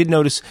 Although I did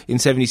notice in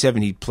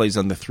 77 he plays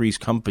on the Three's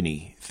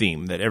Company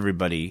theme that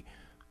everybody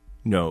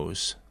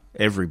knows.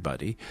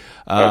 Everybody.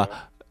 The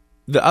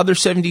other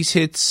 70s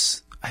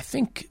hits, I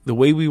think The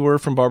Way We Were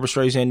from Barbra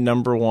Streisand,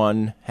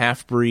 #1.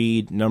 Half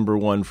Breed,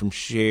 #1 from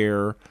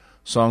Cher.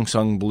 Song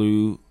Sung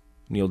Blue,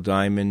 Neil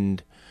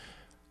Diamond.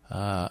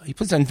 He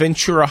plays on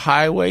Ventura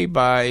Highway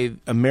by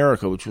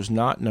America, which was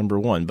not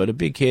 #1, but a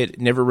big hit.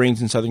 Never Rains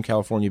in Southern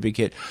California, big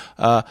hit.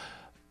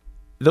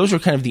 Those are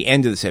kind of the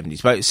end of the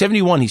 70s. By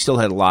 71, he still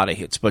had a lot of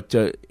hits, but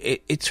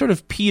it sort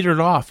of petered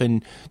off.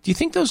 And do you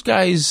think those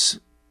guys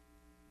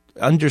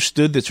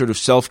understood that sort of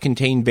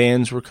self-contained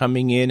bands were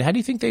coming in? How do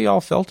you think they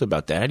all felt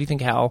about that? How do you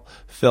think Hal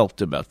felt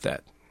about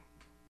that?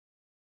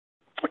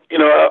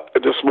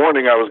 This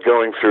morning I was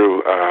going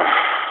through...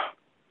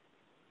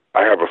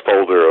 I have a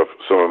folder of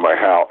some of my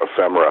Hal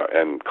ephemera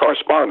and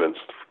correspondence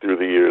through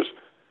the years.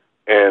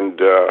 And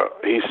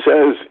he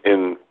says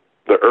in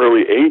the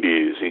early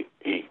 80s,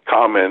 he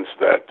comments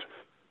that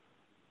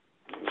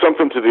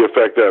something to the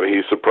effect that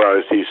he's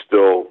surprised he's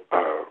still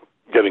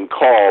getting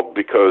called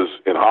because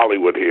in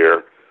Hollywood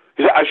here,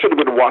 he said, I should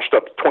have been washed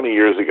up 20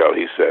 years ago,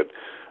 he said,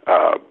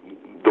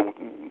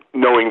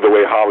 knowing the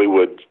way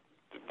Hollywood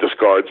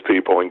discards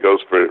people and goes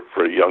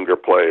for younger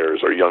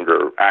players or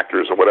younger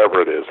actors or whatever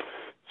it is.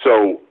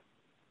 So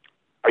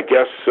I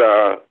guess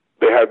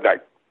they had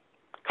that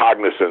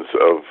cognizance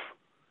of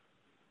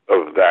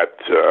that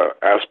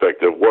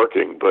aspect of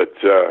working. But,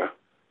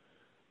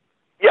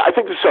 yeah, I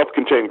think the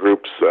self-contained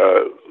groups,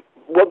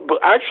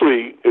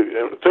 actually,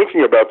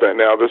 thinking about that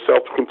now, the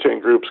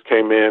self-contained groups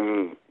came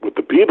in with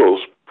the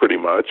Beatles pretty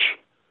much,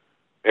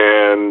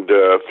 and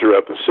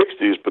throughout the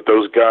 60s, but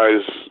those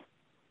guys,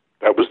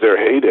 that was their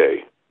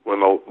heyday.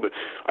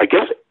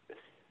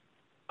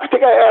 I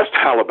think I asked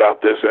Hal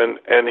about this,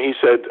 and he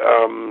said,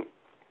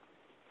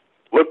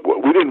 look,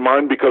 we didn't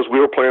mind because we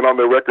were playing on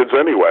their records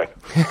anyway.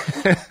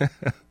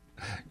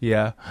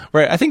 Yeah,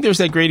 right. I think there's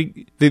that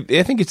great,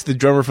 I think it's the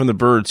drummer from the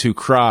Byrds who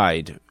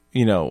cried,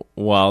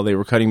 while they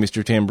were cutting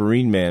Mr.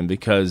 Tambourine Man,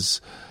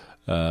 because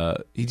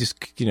he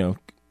just, it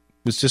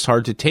was just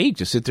hard to take,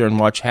 to sit there and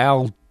watch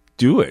Hal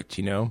do it,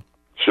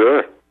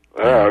 Sure.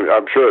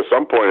 I'm sure at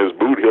some point his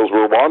boot heels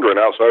were wandering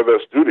outside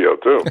that studio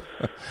too.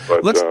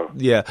 But,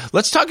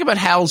 let's talk about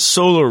Hal's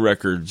solo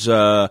records.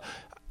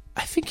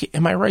 I think,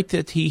 am I right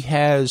that he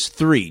has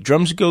 3?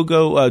 Drums A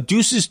Go-Go,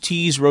 Deuces,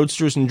 Tees,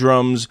 Roadsters and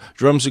Drums,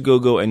 Drums A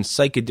Go-Go, and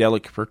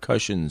Psychedelic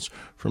Percussions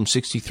from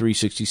 63,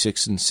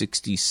 66, and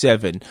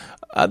 67.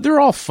 They're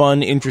all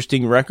fun,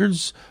 interesting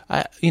records.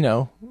 They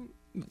a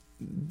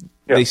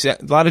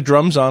lot of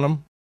drums on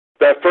them.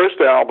 That first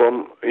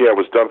album,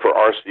 was done for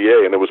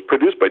RCA, and it was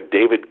produced by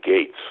David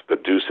Gates, the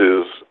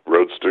Deuces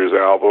Roadsters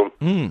album.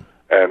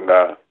 And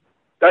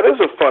that is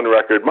a fun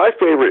record. My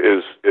favorite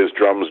is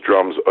Drums,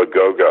 A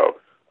Go-Go.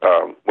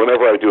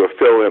 Whenever I do a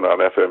fill-in on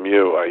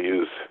FMU, I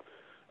use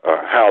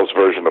Hal's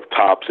version of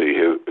Topsy.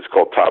 It's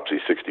called Topsy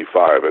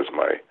 65 as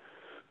my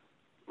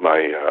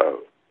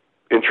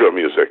intro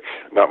music.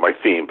 Not my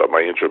theme, but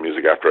my intro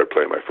music after I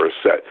play my first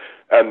set.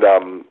 And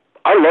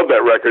I love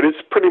that record. It's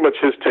pretty much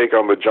his take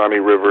on the Johnny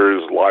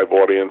Rivers live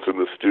audience in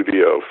the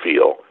studio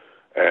feel.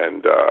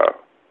 And,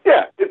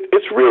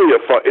 it's really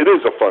it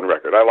is a fun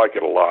record. I like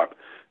it a lot.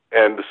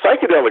 And the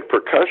Psychedelic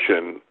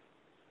Percussion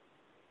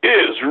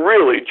is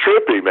really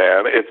trippy,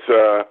 man.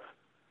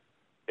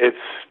 It's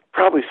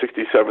probably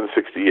 67,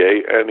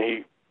 68, and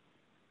he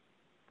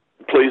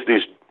plays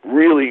these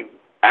really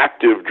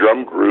active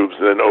drum grooves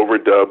and then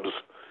overdubs.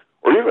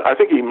 Or even, I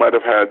think he might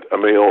have had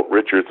Emil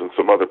Richards and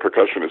some other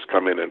percussionists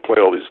come in and play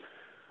all these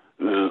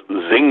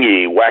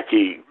zingy,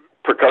 wacky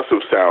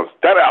percussive sounds.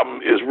 That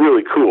album is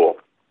really cool.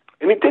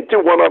 And he did do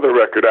one other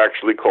record,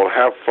 actually, called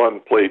Have Fun,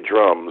 Play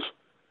Drums,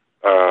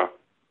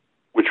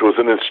 which was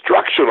an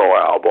instructional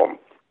album.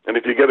 And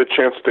if you get a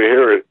chance to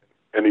hear it,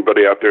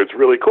 anybody out there, it's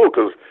really cool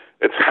because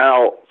it's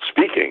Hal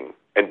speaking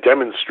and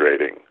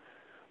demonstrating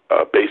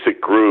basic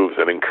grooves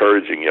and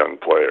encouraging young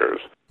players.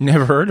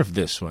 Never heard of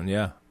this one,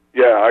 yeah.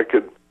 Yeah, I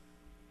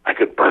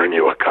could burn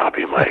you a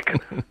copy, Mike.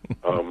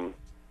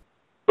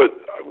 But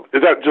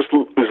that just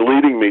is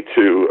leading me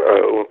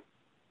to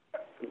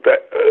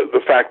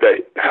the fact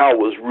that Hal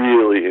was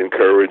really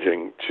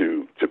encouraging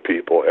to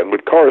people and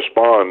would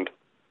correspond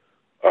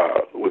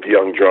with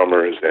young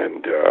drummers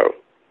and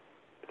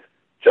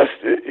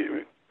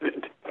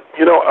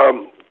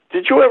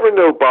did you ever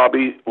know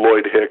Bobby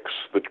Lloyd Hicks,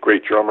 the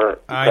great drummer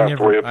who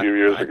passed away a few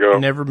years ago? I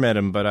never met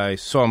him, but I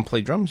saw him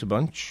play drums a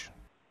bunch.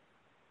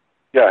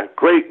 Yeah,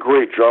 great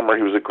drummer.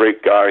 He was a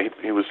great guy.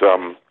 He was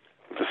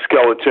the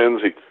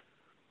Skeletons. He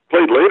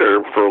played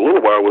later for a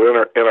little while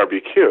with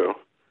NRBQ.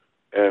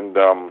 And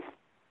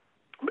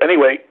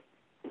anyway,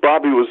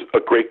 Bobby was a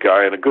great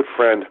guy and a good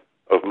friend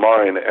of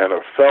mine and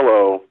a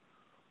fellow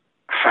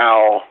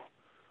Hal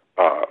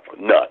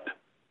nut.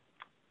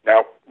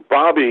 Now,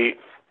 Bobby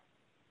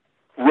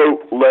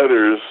wrote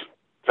letters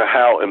to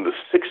Hal in the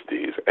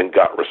 60s and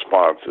got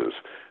responses.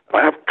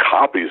 And I have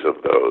copies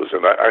of those,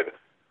 and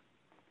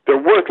they're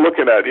worth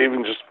looking at,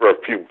 even just for a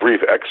few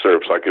brief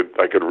excerpts I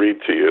could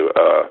read to you.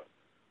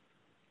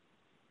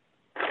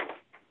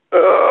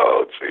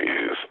 Oh,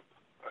 jeez.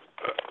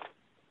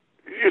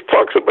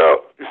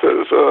 He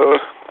says,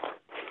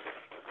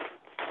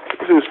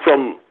 this is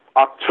from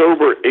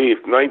October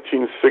 8th,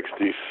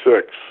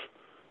 1966.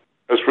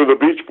 As for the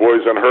Beach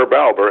Boys and Herb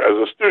Alpert, as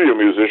a studio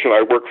musician, I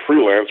work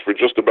freelance for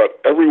just about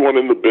everyone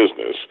in the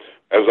business,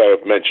 as I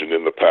have mentioned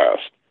in the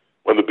past.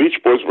 When the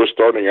Beach Boys were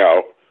starting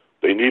out,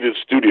 they needed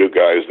studio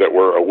guys that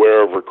were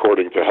aware of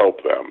recording to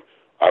help them.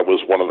 I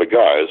was one of the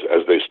guys.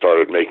 As they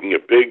started making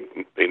it big,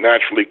 they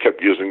naturally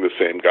kept using the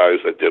same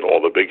guys that did all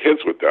the big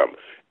hits with them.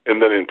 And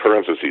then in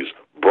parentheses,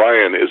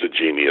 Brian is a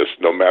genius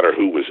no matter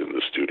who was in the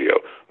studio.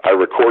 I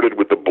recorded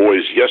with the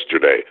boys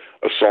yesterday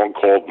a song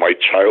called My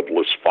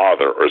Childless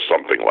Father or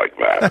something like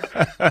that.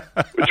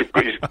 Which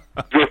is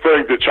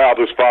referring to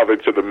Childless Father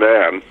to the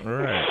man.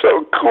 Right.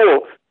 So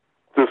cool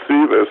to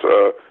see this.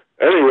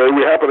 Anyway,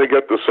 we happen to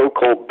get the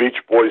so-called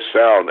Beach Boys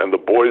sound, and the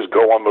boys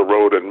go on the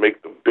road and make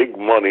the big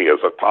money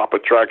as a top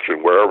attraction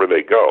wherever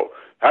they go.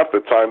 Half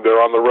the time they're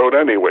on the road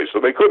anyway,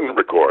 so they couldn't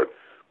record.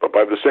 But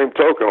by the same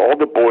token, all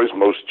the boys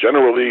most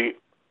generally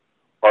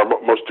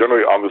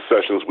on the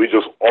sessions, we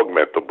just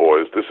augment the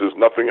boys. This is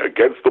nothing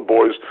against the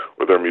boys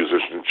or their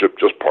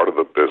musicianship, just part of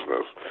the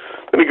business.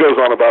 Then he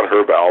goes on about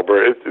Herb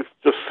Alpert. It's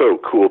just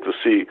so cool to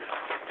see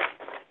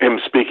him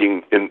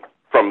speaking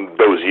from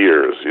those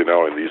years, in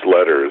these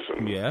letters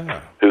and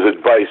his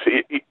advice.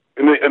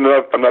 In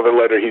another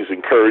letter, he's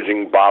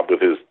encouraging Bob with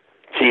his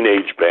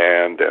teenage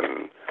band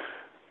and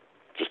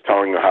just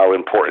telling him how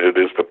important it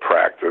is to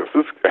practice,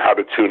 how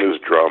to tune his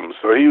drums.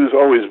 So he was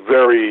always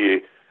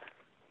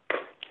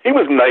he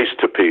was nice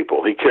to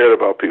people. He cared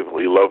about people.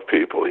 He loved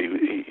people.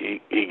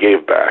 He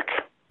gave back.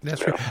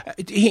 That's right.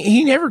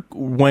 He never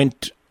became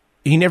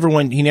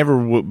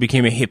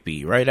a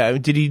hippie,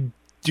 right? Did he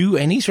do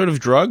any sort of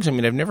drugs? I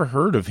mean, I've never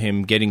heard of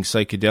him getting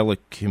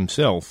psychedelic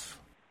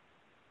himself.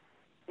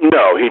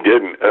 No, he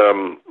didn't.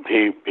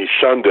 He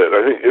shunned it.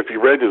 I think if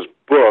you read his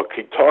book,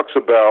 he talks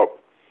about,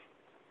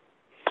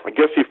 I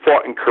guess he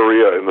fought in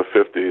Korea in the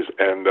 50s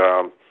and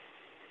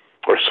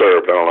or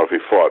served. I don't know if he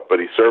fought, but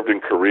he served in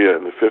Korea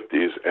in the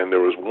 50s, and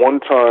there was one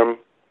time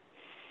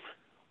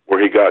where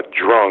he got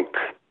drunk,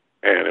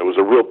 and it was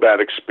a real bad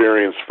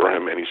experience for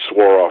him, and he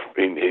swore off.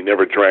 He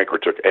never drank or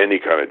took any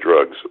kind of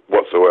drugs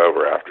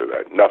whatsoever after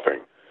that. Nothing.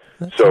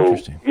 That's so,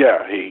 interesting.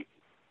 yeah, he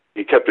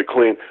kept it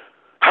clean.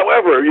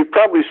 However, you've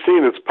probably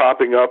seen it's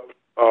popping up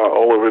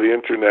all over the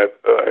Internet.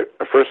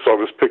 I first saw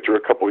this picture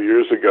a couple of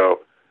years ago,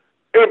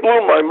 and it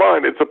blew my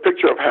mind. It's a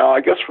picture of Hal,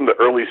 I guess from the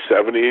early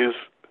 70s,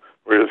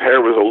 where his hair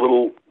was a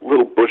little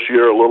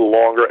bushier, a little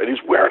longer, and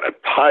he's wearing a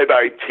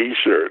tie-dye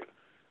T-shirt.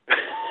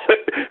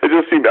 It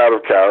just seemed out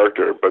of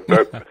character, but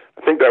I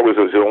think that was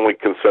his only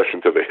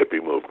concession to the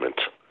hippie movement.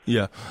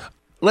 Yeah.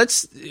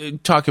 Let's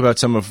talk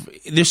about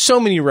there's so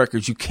many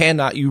records,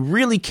 you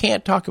really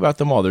can't talk about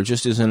them all. There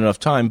just isn't enough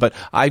time, but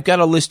I've got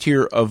a list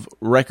here of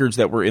records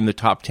that were in the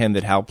top 10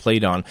 that Hal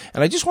played on,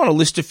 and I just want to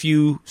list a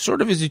few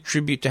sort of as a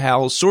tribute to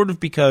Hal, sort of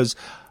because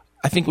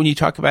I think when you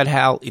talk about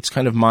Hal, it's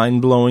kind of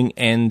mind-blowing,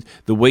 and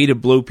the way to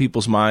blow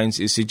people's minds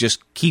is to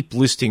just keep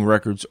listing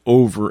records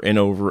over and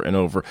over and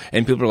over,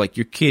 and people are like,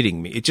 you're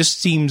kidding me. It just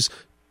seems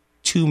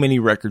too many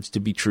records to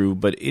be true,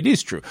 but it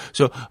is true.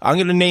 So I'm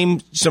going to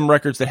name some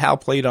records that Hal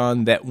played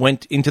on that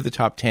went into the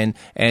top 10,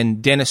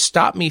 and Dennis,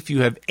 stop me if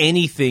you have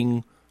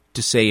anything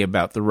to say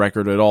about the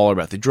record at all, or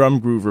about the drum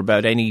groove, or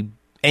about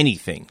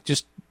anything.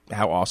 Just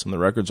how awesome the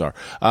records are.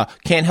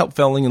 Can't Help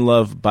Falling in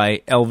Love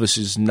by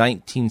Elvis's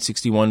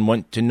 1961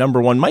 went to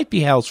number one. Might be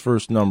Hal's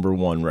first number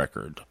one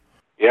record.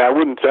 Yeah, I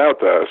wouldn't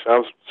doubt that.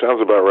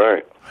 Sounds about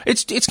right.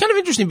 It's kind of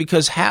interesting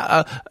because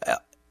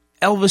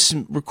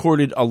Elvis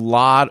recorded a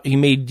lot. He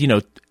made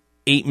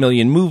 8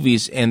 million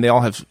movies, and they all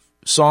have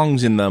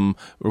songs in them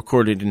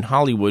recorded in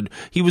Hollywood.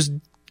 He was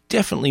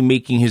definitely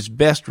making his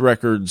best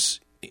records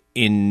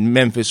in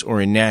Memphis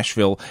or in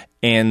Nashville,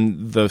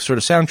 and the sort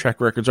of soundtrack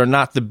records are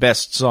not the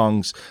best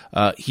songs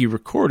he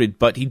recorded,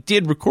 but he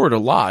did record a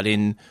lot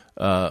in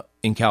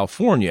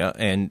California,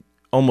 and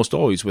almost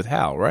always with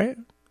Hal, right?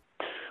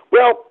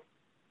 Well,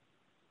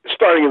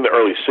 starting in the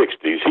early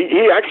 60s.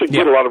 He actually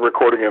did a lot of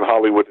recording in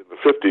Hollywood in the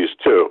 50s,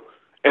 too.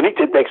 And he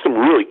did make some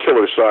really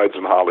killer sides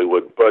in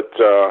Hollywood, but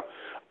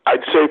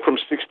I'd say from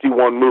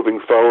 61 moving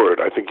forward,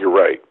 I think you're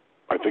right.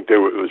 I think it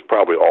was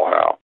probably all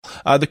Hal.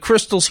 The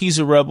Crystals, He's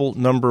a Rebel,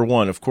 number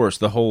one. Of course,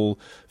 the whole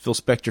Phil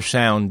Spector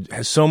sound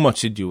has so much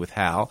to do with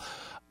Hal.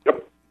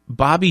 Yep.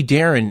 Bobby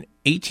Darin,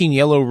 18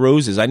 Yellow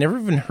Roses. I never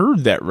even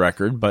heard that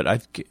record, but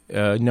I've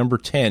number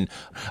 10.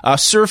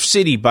 Surf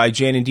City by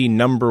Jan and Dean,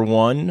 number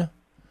one.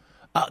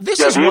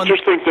 The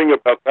interesting thing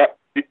about that,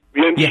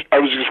 I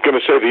was just going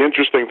to say, the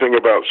interesting thing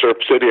about Surf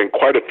City and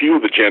quite a few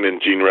of the Jan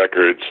and Dean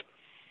records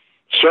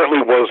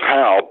certainly was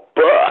Hal,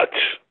 but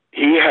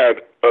he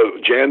had,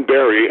 Jan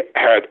Berry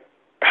had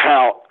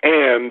Hal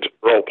and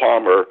Earl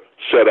Palmer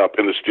set up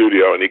in the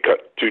studio, and he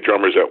cut two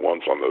drummers at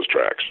once on those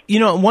tracks.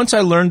 Once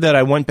I learned that,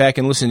 I went back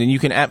and listened, and you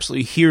can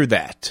absolutely hear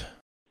that.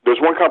 There's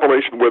one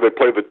compilation where they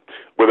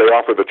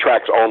offer the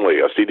tracks only,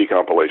 a CD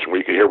compilation where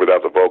you can hear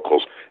without the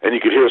vocals, and you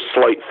can hear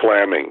slight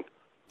flamming,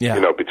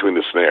 between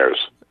the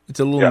snares. It's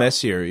a little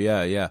messier,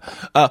 yeah.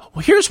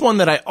 Here's one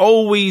that I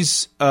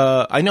always,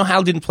 I know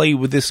Hal didn't play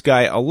with this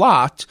guy a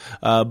lot,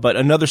 but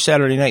Another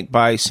Saturday Night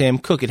by Sam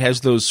Cooke. It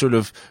has those sort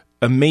of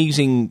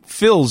amazing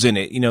fills in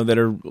it, that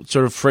are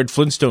sort of Fred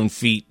Flintstone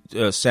feet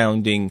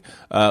sounding.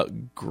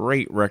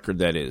 Great record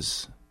that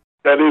is.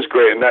 That is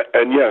great, and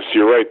yes,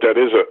 you're right.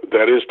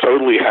 That is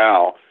totally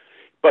Hal.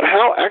 But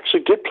Hal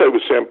actually did play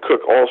with Sam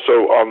Cooke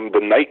also on the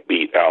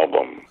Nightbeat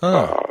album,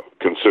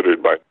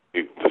 considered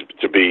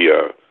to be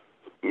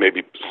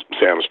maybe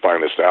Sam's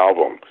finest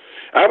album.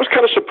 And I was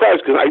kind of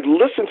surprised because I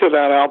listened to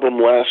that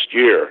album last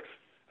year.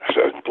 I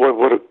said, "Boy,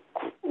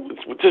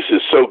 this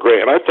is so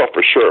great!" And I thought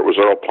for sure it was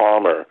Earl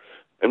Palmer,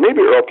 and maybe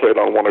Earl played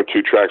on one or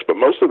two tracks, but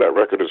most of that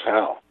record is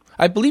Hal.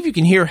 I believe you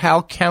can hear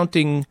Hal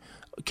counting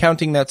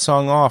that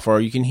song off, or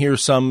you can hear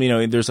some,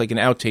 there's like an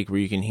outtake where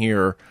you can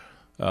hear,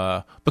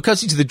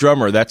 because he's the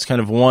drummer, that's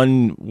kind of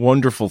one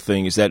wonderful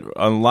thing, is that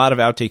on a lot of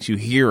outtakes you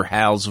hear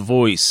Hal's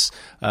voice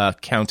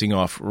counting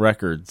off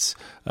records,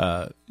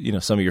 some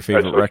of your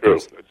favorite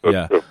records.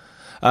 That's true.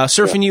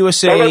 Surfing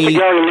USA. Tell that to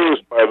Gary Lewis,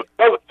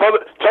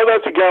 tell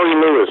that to Gary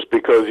Lewis,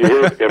 because you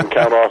hear him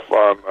count off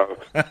on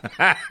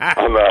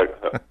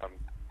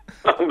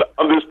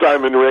this time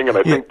time in Ring, and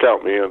I think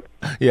count me in.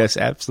 Yes,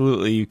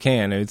 absolutely, you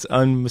can. It's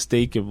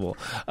unmistakable.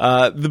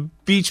 The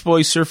Beach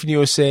Boys, Surfing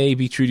USA,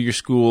 Be True to Your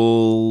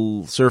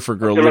School, Surfer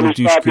Girl, Okay, Little let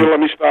me stop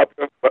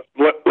you.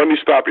 Let me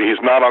stop you.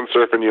 He's not on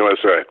Surfing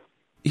USA.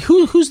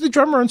 Who's the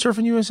drummer on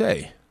Surfing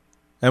USA?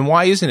 And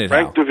why isn't it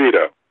Frank Hal?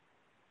 DeVito.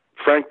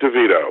 Frank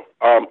DeVito.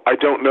 I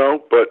don't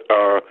know, but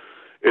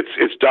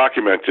it's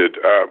documented.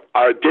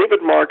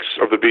 David Marks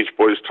of the Beach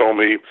Boys told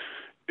me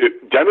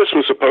Dennis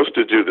was supposed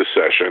to do the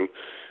session,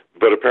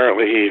 but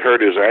apparently he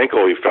hurt his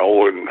ankle. He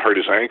fell and hurt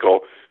his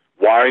ankle.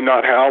 Why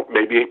not Hal?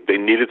 Maybe they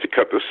needed to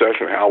cut the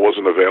session. Hal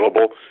wasn't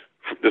available.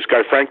 This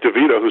guy, Frank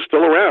DeVito, who's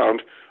still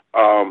around,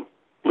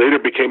 later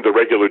became the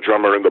regular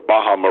drummer in the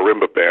Baja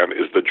Marimba Band,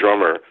 is the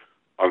drummer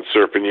on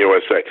Surfing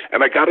USA.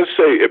 And I got to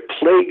say, it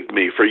plagued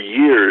me for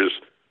years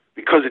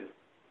because it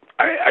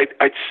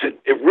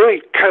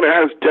really kind of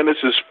has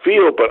Dennis's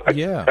feel, but I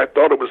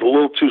thought it was a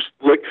little too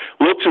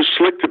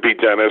slick to be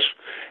Dennis,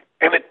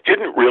 and it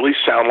didn't really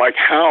sound like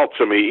Hal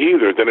to me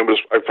either. Then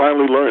I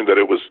finally learned that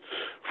it was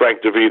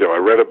Frank DeVito. I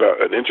read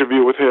about an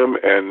interview with him,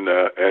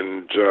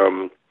 and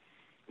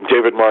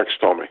David Marks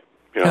told me.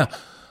 Yeah.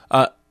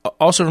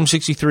 Also from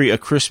 '63, A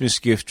Christmas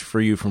Gift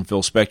for You from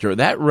Phil Spector.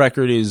 That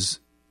record is,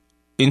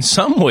 in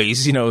some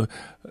ways,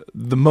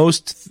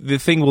 the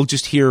thing we'll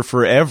just hear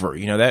forever.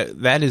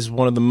 That is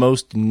one of the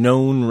most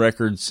known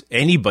records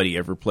anybody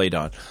ever played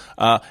on.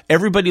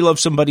 Everybody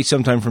Loves Somebody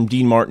Sometime from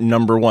Dean Martin,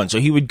 number one.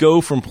 So he would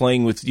go from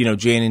playing with,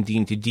 Jan and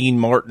Dean to Dean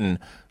Martin,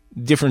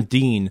 different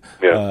Dean.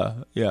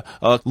 Yeah.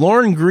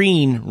 Lauren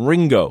Green,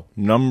 Ringo,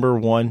 number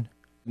one.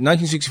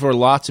 1964,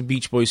 lots of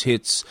Beach Boys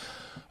hits.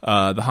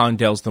 The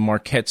Hondells, the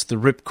Marquettes, the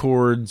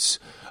Ripcords,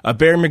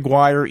 Barry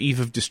McGuire, Eve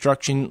of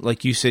Destruction,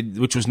 like you said,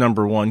 which was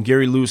number one.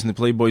 Gary Lewis and the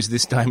Playboys,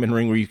 This Diamond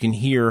Ring, where you can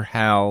hear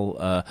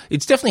Hal.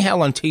 It's definitely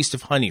Hal on Taste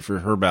of Honey for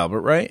Herb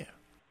Alpert, right?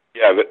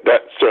 Yeah,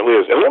 that certainly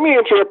is. And let me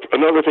interrupt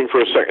another thing for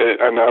a second.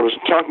 And I was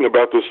talking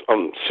about this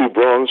on Sue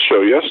Braun's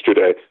show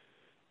yesterday.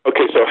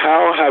 Okay, so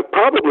Hal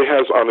probably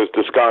has on his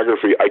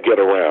discography "I Get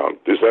Around."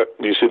 Do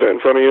you see that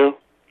in front of you?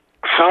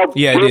 Hal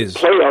did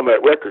play on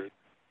that record.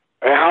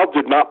 Hal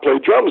did not play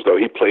drums, though.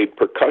 He played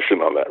percussion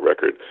on that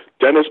record.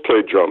 Dennis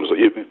played drums.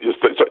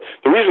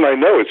 The reason I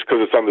know it's because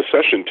it's on the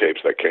session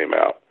tapes that came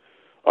out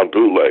on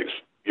bootlegs.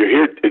 You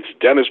hear it's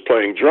Dennis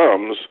playing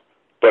drums,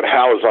 but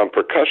Hal is on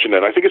percussion.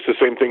 And I think it's the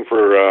same thing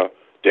for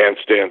Dance,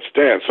 Dance,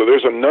 Dance. So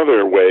there's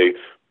another way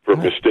for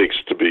mistakes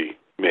to be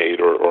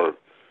made or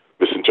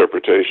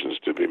misinterpretations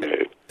to be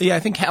made. Yeah, I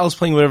think Hal's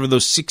playing whatever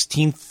those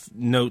 16th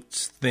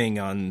notes thing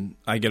on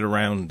I Get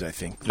Around, I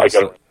think. I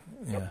Get Around.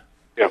 Yeah.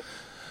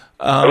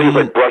 I think it's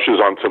like brushes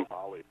on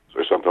timbales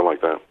or something like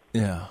that.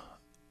 Yeah.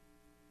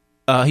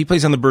 He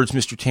plays on the Byrds,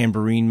 Mr.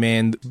 Tambourine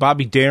Man.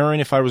 Bobby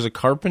Darin, If I Was a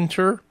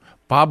Carpenter.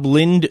 Bob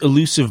Lind,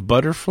 Elusive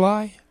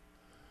Butterfly.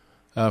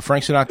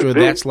 Frank Sinatra,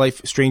 That's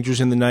Life,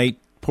 Strangers in the Night.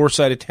 Poor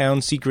Side of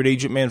Town, Secret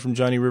Agent Man from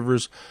Johnny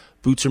Rivers.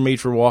 Boots Are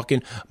Made for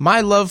Walking.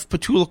 My Love,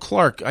 Petula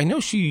Clark. I know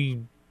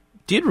she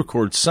did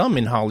record some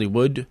in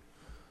Hollywood.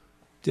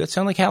 Did that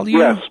sound like Hal to you?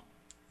 Yes.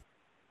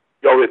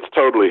 Oh, it's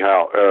totally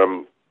Hal.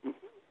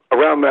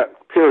 Around that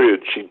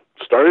period, she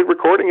started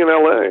recording in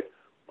L.A.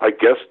 I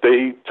guess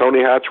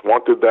Tony Hatch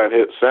wanted that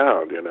hit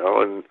sound, and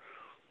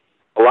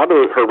a lot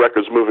of her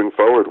records moving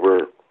forward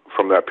were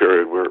from that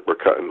period were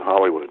cut in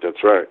Hollywood.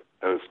 That's right,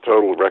 and it's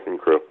total Wrecking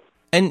Crew.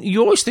 And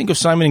you always think of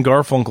Simon and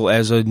Garfunkel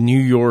as a New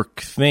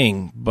York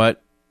thing,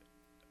 but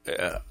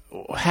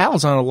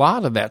Hal's on a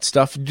lot of that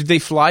stuff. Did they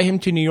fly him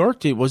to New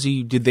York?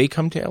 Did they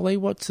come to L.A.?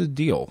 What's the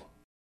deal?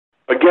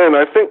 Again,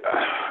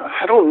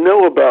 I don't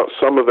know about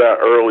some of that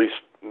early.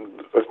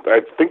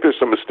 I think there's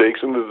some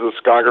mistakes in the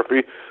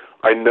discography.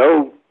 I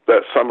know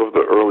that some of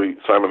the early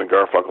Simon and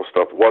Garfunkel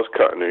stuff was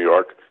cut in New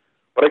York,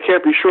 but I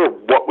can't be sure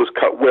what was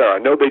cut where. I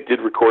know they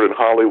did record in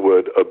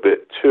Hollywood a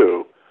bit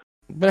too.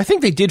 But I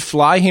think they did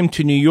fly him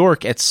to New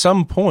York at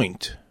some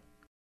point.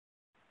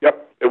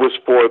 Yep, it was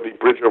for the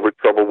Bridge Over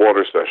Troubled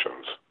Water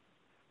sessions.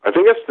 I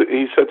think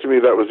he said to me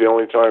that was the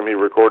only time he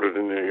recorded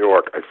in New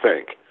York, I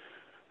think.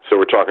 So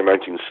we're talking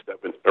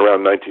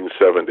around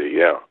 1970,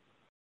 yeah.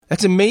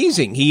 That's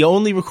amazing. He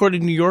only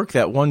recorded in New York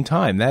that one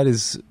time.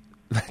 That's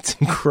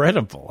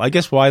incredible. I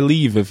guess why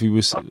leave if he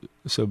was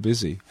so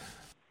busy?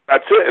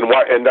 That's it,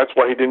 and that's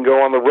why he didn't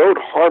go on the road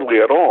hardly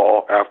at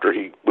all after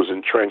he was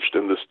entrenched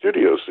in the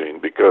studio scene,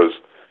 because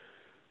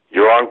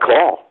you're on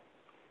call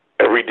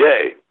every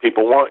day.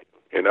 People want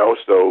you,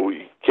 so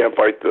you can't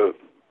fight the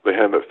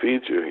hand that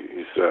feeds you.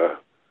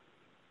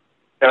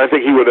 And I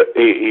think he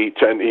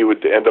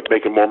would end up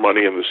making more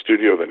money in the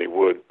studio than he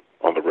would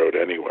on the road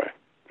anyway.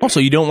 Also,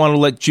 you don't want to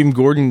let Jim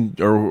Gordon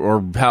or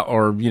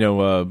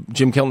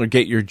Jim Keltner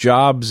get your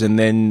jobs, and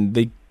then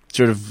they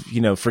sort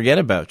of forget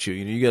about you.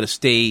 You got to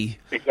stay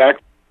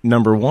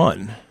number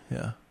one.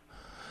 Yeah,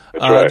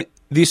 that's right.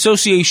 The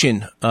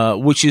Association,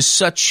 which is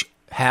such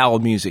Hal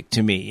music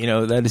to me.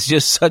 That is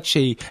just such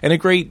a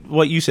great,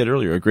 what you said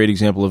earlier, a great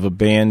example of a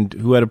band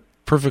who had a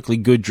perfectly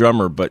good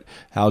drummer, but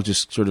Hal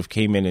just sort of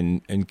came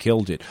in and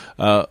killed it.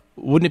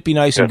 Wouldn't It Be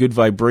Nice and Good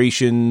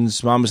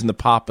Vibrations, Mamas and the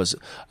Papas.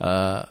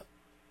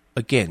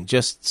 again,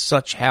 just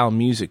such Hal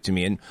music to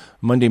me. And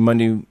Monday,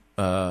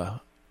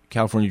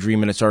 California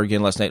Dream, and It's Our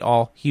Again Last Night,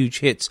 all huge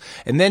hits.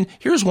 And then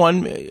here's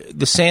one,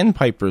 the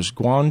Sandpipers,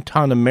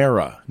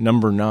 Guantanamera,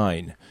 number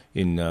 9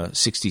 in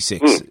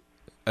 66.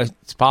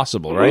 It's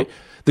possible, right?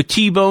 The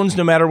T-Bones,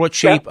 No Matter What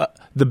Shape,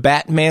 the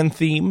Batman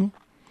theme,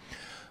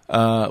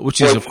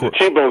 which is, of course...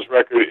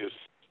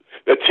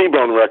 That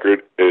T-Bone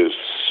record is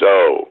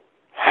so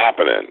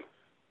happening.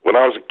 When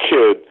I was a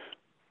kid,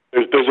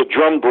 there's a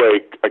drum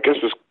break, I guess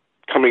it's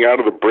coming out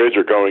of the bridge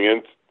or going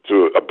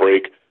into a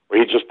break, where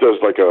he just does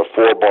like a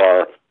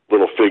 4-bar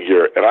little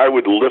figure, and I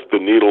would lift the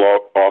needle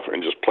off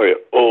and just play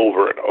it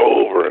over and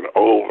over and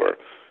over.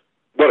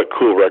 What a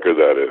cool record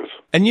that is.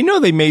 And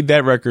they made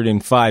that record in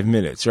 5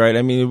 minutes, right?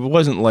 I mean, it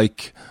wasn't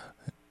like,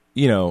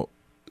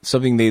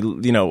 something they,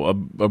 a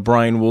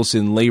Brian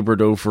Wilson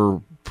labored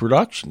over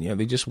production.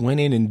 They just went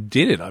in and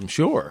did it, I'm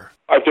sure.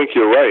 I think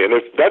you're right, and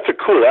that's a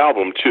cool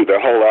album, too.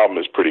 That whole album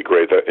is pretty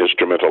great, that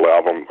instrumental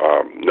album,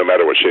 No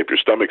Matter What Shape Your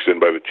Stomach's In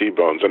by the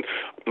T-Bones. And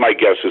my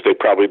guess is they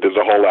probably did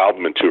the whole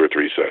album in 2 or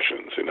 3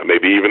 sessions,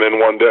 maybe even in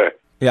one day.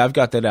 Yeah, I've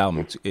got that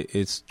album.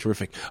 It's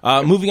terrific.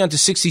 Moving on to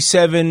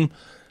 67,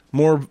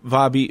 more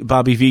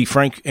Bobby V,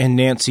 Frank and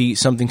Nancy,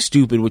 Something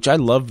Stupid, which I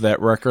love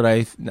that record.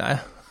 I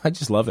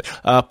just love it.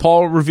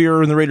 Paul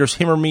Revere and the Raiders,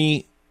 Him or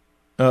Me,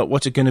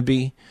 What's It Gonna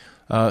Be?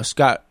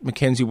 Scott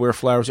McKenzie, Where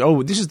Flowers.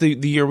 Oh, this is the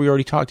year we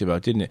already talked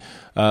about, didn't it?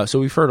 So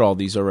we've heard all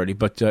these already,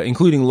 but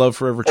including Love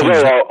Forever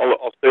Changes.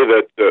 I'll say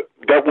that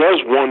that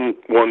was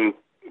one.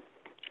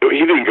 He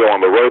didn't go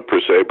on the road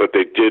per se, but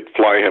they did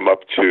fly him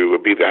up to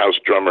be the house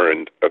drummer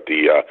at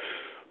the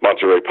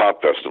Monterey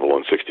Pop Festival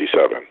in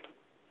 '67,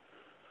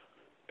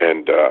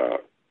 and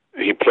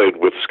he played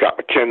with Scott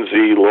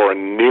McKenzie,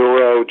 Lauren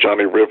Nero,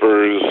 Johnny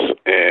Rivers,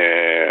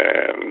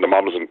 and the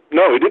Mamas and...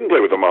 No, he didn't play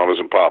with the Mamas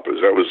and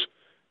Papas. That was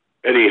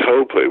Eddie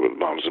Ho played with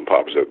Mamas and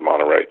Papas at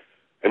Monterey,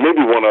 and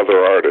maybe one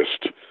other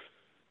artist.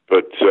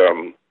 But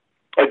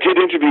I did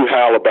interview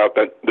Hal about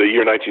the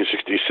year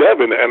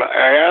 1967, and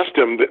I asked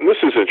him, and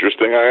this is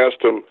interesting, I asked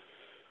him,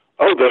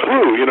 The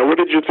Who, what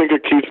did you think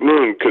of Keith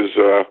Moon? Because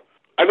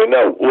I didn't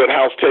know what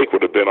Hal's take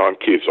would have been on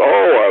Keith.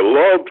 I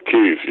loved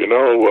Keith,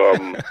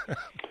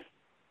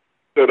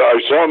 that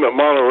I saw him at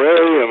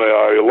Monterey, and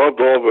I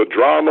loved all the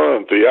drama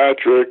and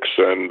theatrics,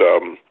 and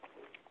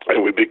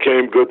we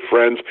became good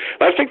friends.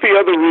 And I think the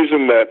other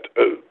reason that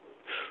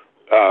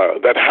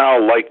that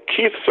Hal liked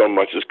Keith so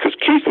much is because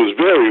Keith was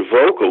very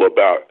vocal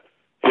about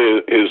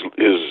his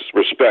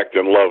respect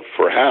and love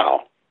for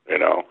Hal,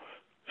 So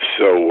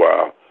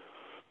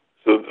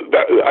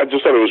that, I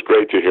just thought it was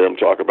great to hear him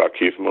talk about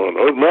Keith Moon.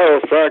 As a matter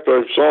of fact,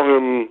 I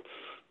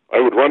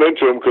would run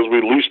into him because we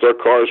leased our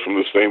cars from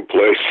the same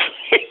place.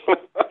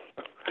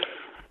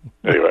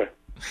 Anyway.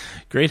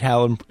 Great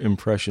Hal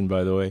impression,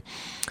 by the way.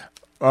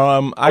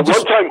 One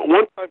time, I'll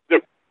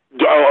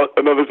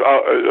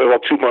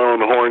toot my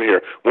own horn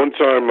here. One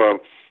time, a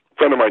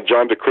friend of mine,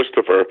 John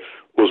DeChristopher,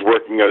 was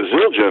working at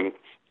Zildjian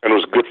and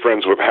was good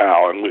friends with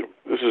Hal. And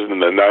this is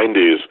in the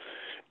 90s.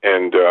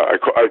 And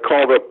I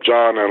called up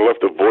John and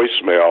left a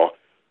voicemail.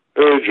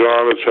 Hey,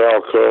 John, it's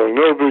Hal calling.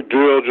 No big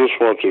deal. Just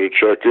wanted to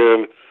check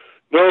in.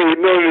 No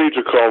need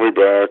to call me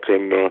back.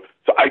 And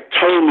so I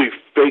totally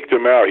faked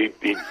him out. He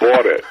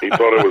bought it. He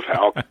thought it was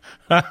Hal.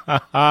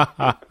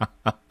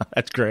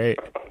 That's great.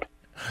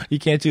 You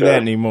can't do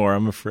that anymore,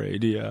 I'm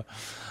afraid. Yeah.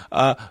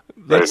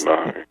 That's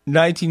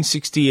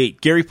 1968.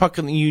 Gary Puck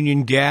and the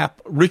Union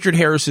Gap. Richard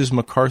Harris's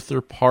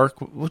MacArthur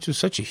Park, which was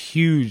such a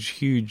huge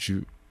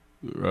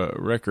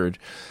record.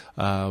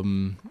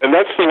 And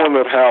that's the one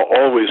that Hal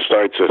always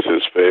cites as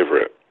his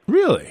favorite.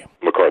 Really?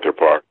 MacArthur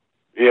Park.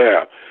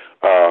 Yeah.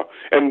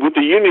 And with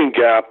the Union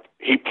Gap,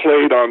 he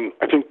played on,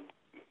 I think,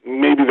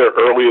 maybe their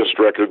earliest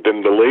record.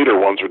 Then the later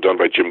ones were done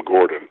by Jim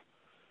Gordon.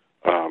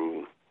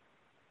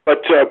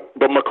 But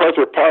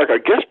MacArthur Park, I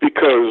guess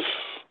because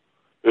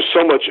there's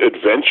so much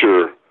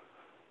adventure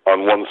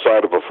on one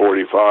side of a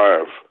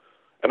 45,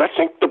 and I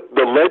think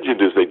the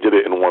legend is they did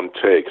it in one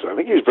take, so I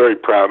think he's very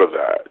proud of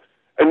that.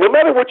 And no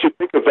matter what you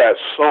think of that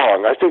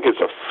song, I think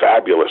it's a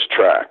fabulous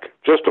track,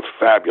 just a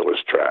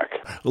fabulous track.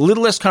 A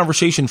Little Less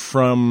Conversation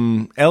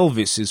from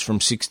Elvis is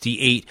from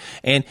 68,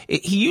 and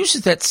he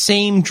uses that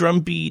same drum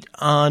beat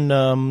on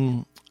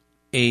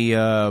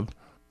a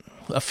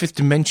Fifth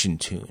Dimension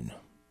tune.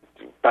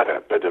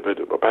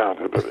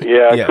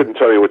 Yeah, I couldn't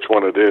tell you which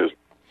one it is.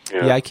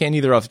 Yeah, I can't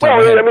either off the top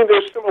of my head. I mean,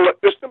 there's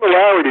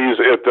similarities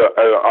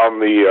on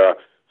the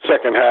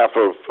second half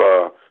of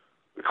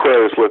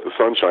Aquarius Let the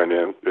Sunshine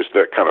In. There's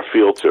that kind of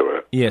feel to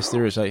it. Yes,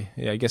 there is. I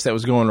guess that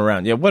was going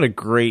around. Yeah, what a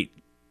great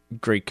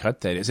cut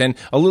that is. And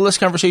A Little Less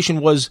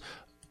Conversation was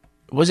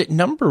it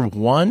number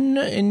one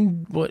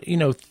in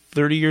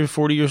 30 years,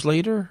 40 years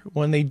later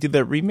when they did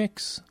that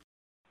remix?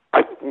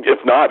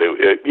 If not,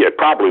 it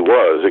probably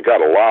was. It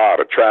got a lot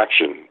of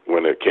traction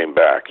when it came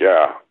back,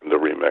 the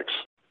remix.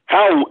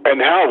 Hal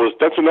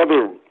that's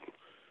another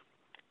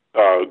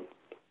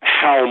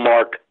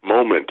Hallmark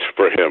moment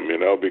for him,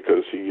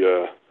 because he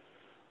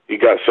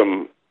got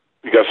some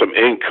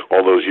ink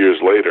all those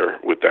years later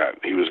with that.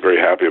 He was very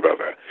happy about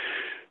that.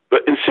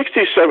 But in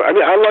 '67, I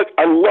mean,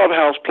 I love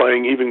Hal's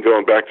playing, even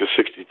going back to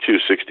 '62,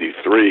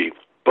 '63.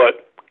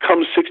 But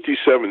come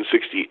 '67,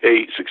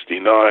 '68,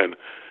 '69,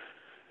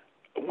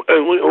 a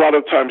lot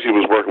of times he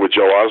was working with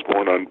Joe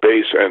Osborne on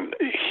bass, and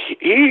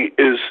he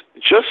is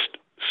just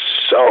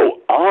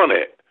so on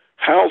it.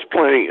 Hal's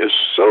playing is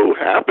so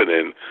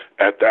happening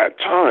at that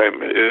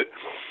time.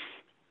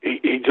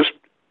 He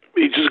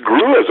just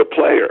grew as a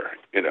player,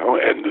 you know,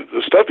 and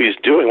the stuff he's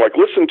doing. Like,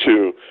 listen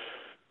to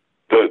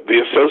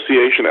the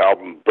Association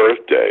album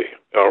Birthday,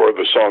 or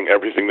the song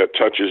Everything That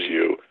Touches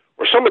You,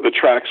 or some of the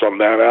tracks on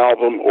that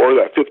album, or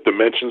that Fifth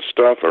Dimension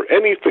stuff, or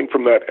anything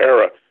from that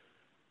era.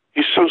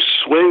 He's so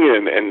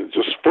swinging and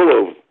just full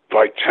of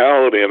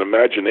vitality and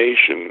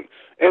imagination,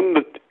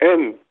 and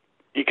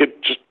you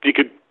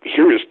could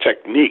hear his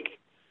technique.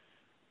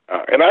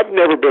 And I've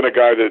never been a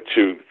guy to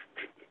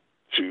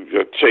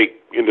take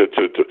into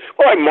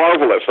well, I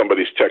marvel at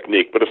somebody's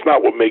technique, but it's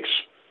not what makes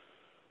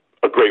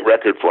a great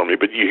record for me.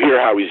 But you hear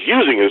how he's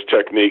using his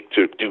technique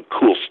to do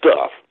cool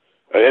stuff.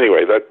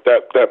 Anyway,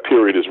 that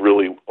period is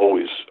really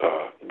always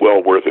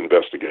well worth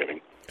investigating.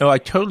 Oh, I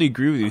totally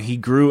agree with you. He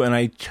grew, and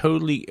I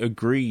totally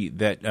agree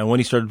that when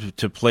he started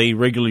to play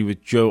regularly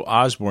with Joe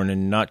Osborne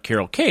and not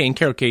Carol Kaye, and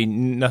Carol Kaye,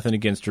 nothing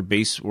against her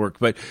bass work,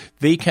 but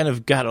they kind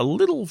of got a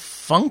little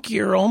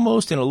funkier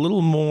almost, and a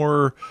little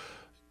more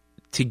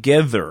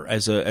together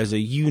as a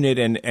unit,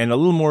 and a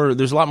little more.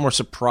 There's a lot more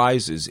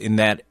surprises in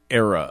that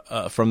era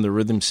from the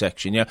rhythm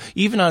section. Yeah,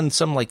 even on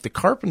some like the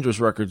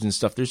Carpenters records and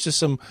stuff, there's just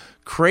some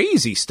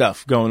crazy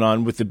stuff going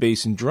on with the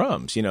bass and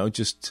drums.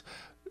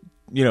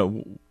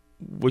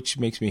 Which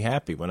makes me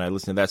happy when I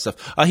listen to that stuff.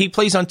 He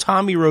plays on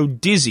Tommy Roe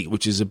Dizzy,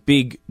 which is a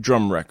big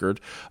drum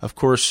record. Of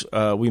course,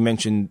 we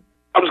mentioned.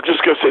 I was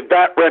just going to say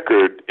that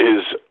record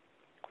it's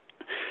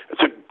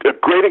a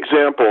great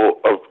example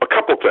of a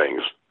couple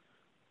things.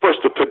 First,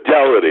 the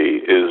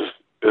fidelity is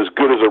as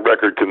good as a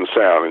record can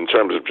sound in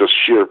terms of just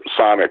sheer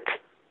sonic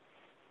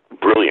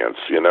brilliance.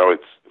 You know,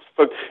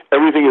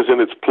 everything is in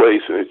its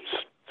place, and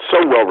it's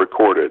so well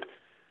recorded.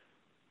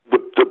 The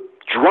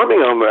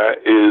drumming on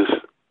that is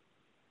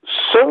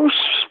so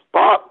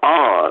spot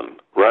on,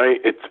 right?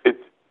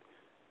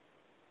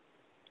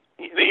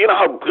 You know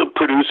how the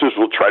producers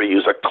will try to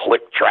use a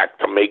click track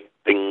to make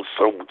things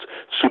so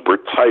super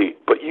tight,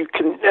 but you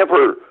can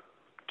never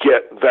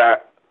get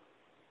that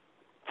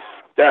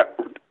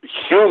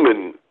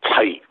human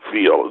tight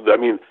feel. I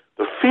mean,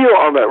 the feel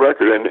on that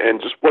record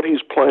and just what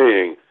he's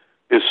playing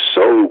is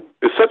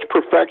such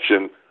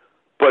perfection,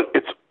 but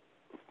it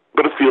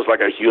feels like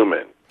a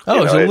human.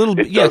 Oh, it's a little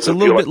bit. Yeah, it's a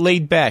little bit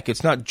laid back.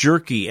 It's not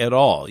jerky at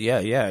all. Yeah.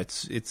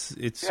 It's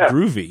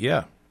groovy.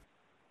 Yeah.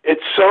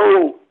 It's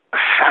so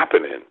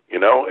happening. You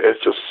know,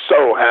 it's just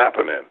so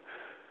happening.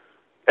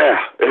 Yeah,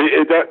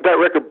 that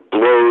record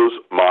blows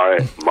my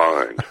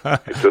mind.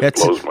 It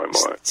just blows my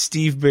mind.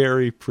 Steve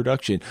Barry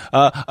production.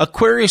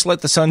 Aquarius,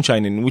 Let the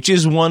Sunshine In, which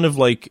is one of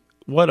like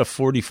what a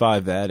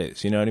 45 that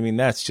is. You know what I mean?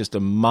 That's just a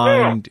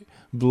mind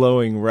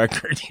blowing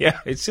record.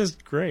 Yeah, it's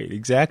just great.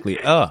 Exactly.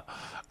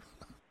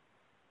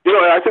 You know,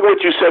 I think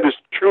what you said is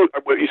true.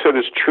 What you said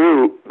is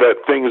true, that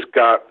things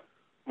got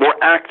more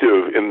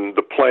active in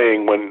the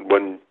playing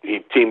when he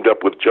teamed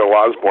up with Joe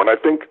Osborne. I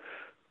think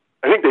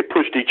they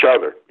pushed each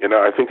other. You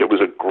know, I think it was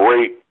a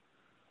great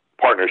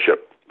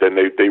partnership. Then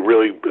they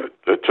really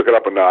took it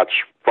up a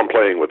notch from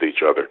playing with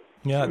each other.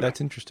 Yeah, that's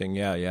interesting.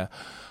 Yeah.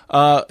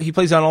 He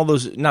plays on all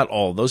those, not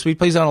all those, but he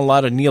plays on a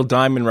lot of Neil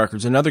Diamond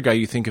records. Another guy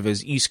you think of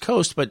as East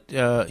Coast, but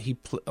a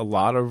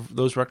lot of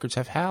those records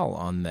have Hal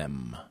on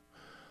them.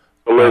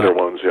 The later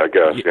ones, I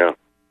guess, yeah.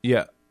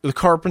 Yeah. The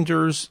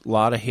Carpenters, a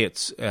lot of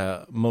hits,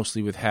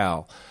 mostly with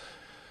Hal.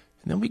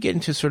 And then we get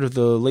into sort of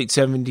the late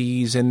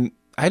 70s, and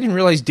I didn't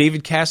realize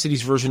David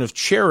Cassidy's version of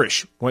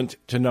Cherish went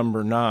to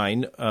number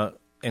 9,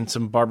 and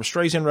some Barbra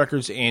Streisand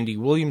records, Andy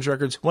Williams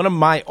records. One of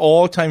my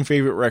all-time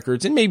favorite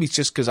records, and maybe it's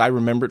just because I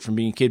remember it from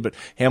being a kid, but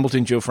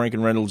Hamilton, Joe Frank,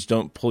 and Reynolds'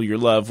 Don't Pull Your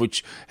Love,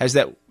 which has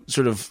that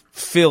sort of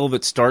fill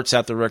that starts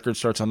out the record,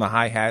 starts on the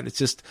hi-hat. It's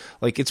just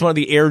like it's one of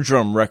the air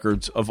drum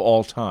records of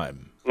all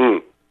time.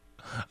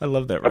 I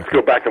love that record. Let's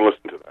go back and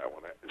listen to that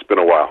one. It's been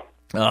a while.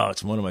 Oh,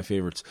 it's one of my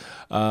favorites.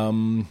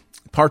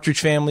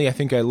 Partridge Family, I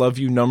Think I Love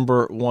You,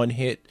 number 1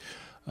 hit.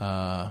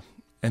 And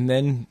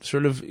then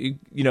sort of, you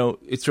know,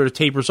 it sort of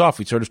tapers off.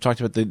 We sort of talked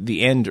about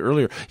the end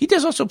earlier. He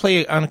does also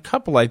play on a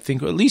couple, I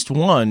think, at least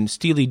one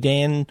Steely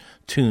Dan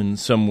tune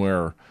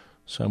somewhere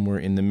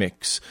in the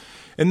mix.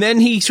 And then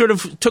he sort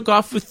of took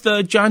off with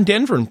John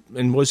Denver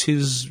and was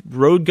his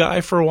road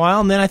guy for a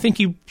while. And then I think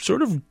he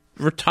sort of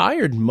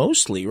retired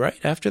mostly, right,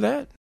 after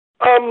that?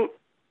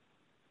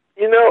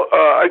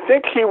 I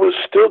think he was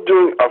still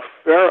doing a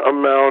fair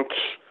amount.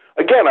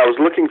 Again, I was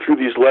looking through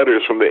these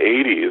letters from the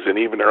 80s and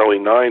even early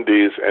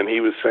 90s, and he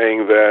was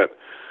saying that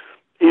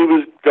he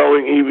was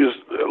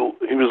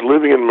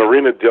living in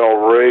Marina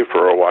del Rey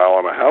for a while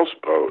on a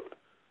houseboat.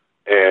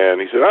 And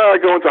he said, I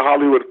go into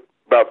Hollywood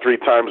about 3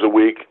 times a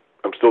week.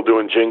 I'm still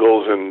doing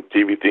jingles and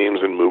TV themes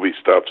and movie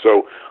stuff.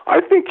 So I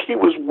think he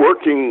was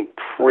working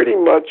pretty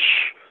much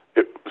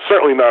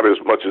certainly not as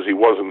much as he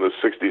was in the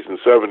 60s and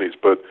 70s,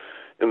 but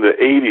in the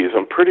 80s,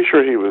 I'm pretty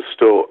sure he was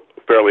still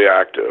fairly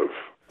active.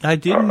 I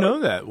didn't know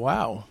that.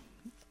 Wow.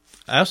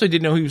 I also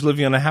didn't know he was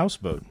living on a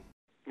houseboat.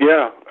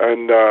 Yeah,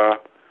 and no,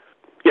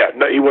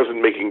 he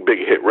wasn't making big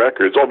hit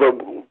records,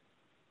 although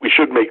we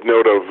should make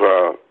note of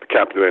the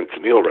Captain and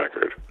Tennille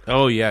record.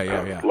 Oh,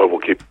 yeah. Love Will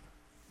Keep,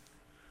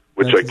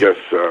 which I guess...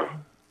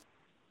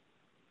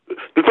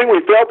 the thing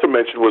we failed to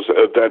mention was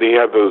that he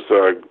had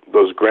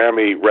those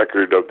Grammy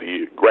records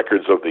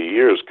of the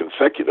years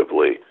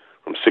consecutively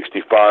from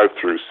 65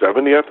 through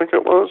 70, I think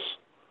it was,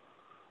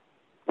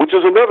 which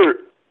is another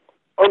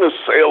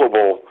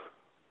unassailable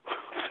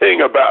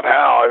thing about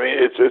Hal. I mean,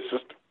 it's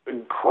just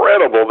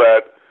incredible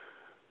that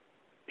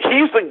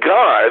he's the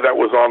guy that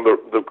was on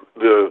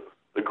the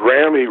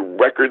Grammy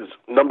records,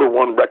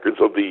 #1 records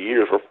of the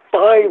year for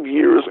 5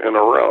 years in a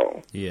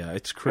row. Yeah,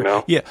 it's crazy. You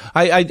know? Yeah,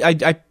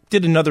 I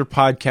did another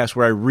podcast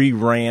where I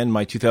reran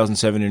my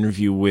 2007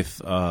 interview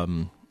with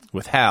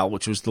Hal,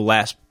 which was the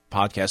last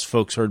podcast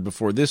folks heard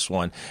before this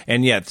one.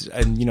 And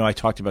I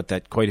talked about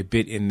that quite a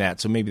bit in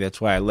that, so maybe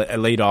that's why I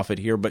laid off it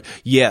here. But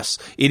yes,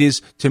 it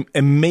is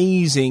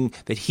amazing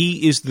that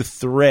he is the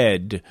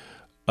thread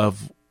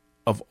of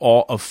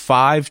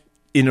 5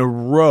 in a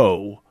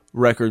row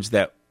records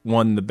that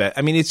won the bet.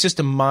 I mean, it's just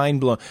a mind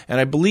blow. And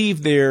I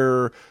believe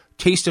they're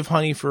Taste of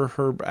Honey for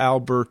Herb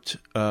Albert,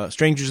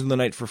 Strangers in the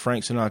Night for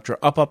Frank Sinatra,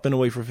 Up and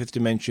Away for Fifth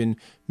Dimension,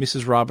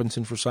 Mrs.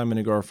 Robinson for Simon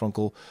and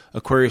Garfunkel,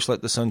 Aquarius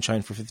Let the Sun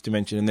Shine for Fifth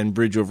Dimension, and then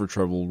Bridge Over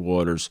Troubled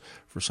Waters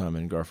for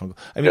Simon and Garfunkel.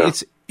 I mean,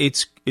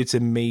 it's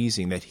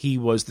amazing that he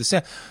was the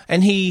sound.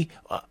 And he,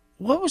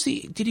 what was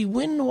he? Did he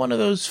win one of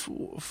those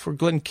for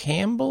Glenn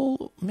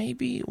Campbell?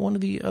 Maybe one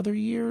of the other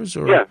years,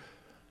 or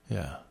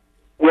yeah.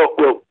 Well.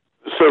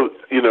 So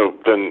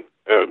then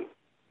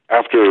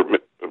after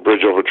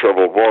Bridge Over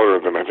Troubled Water,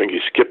 then I think he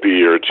skipped a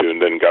year or two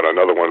and then got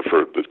another one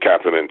for the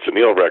Captain and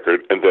Tennille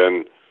record, and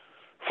then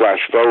flash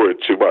forward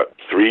to,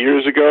 3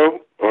 years ago,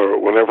 or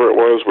whenever it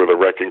was, where the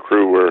Wrecking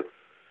Crew were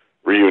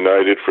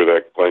reunited for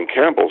that Glenn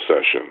Campbell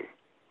session.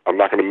 I'm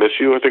Not Going to Miss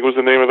You, I think was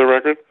the name of the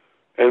record.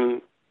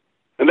 And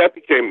that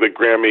became the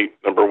Grammy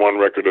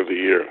 #1 record of the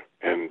year.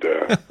 And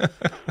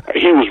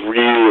he was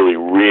really,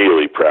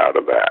 really proud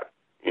of that.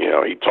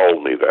 He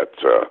told me that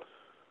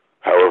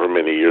however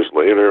many years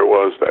later it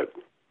was, that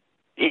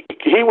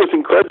he was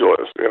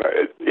incredulous.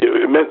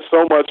 It meant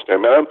so much to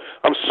him. And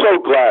I'm so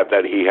glad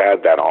that he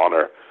had that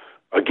honor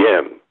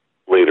again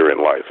later in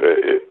life.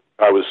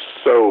 I was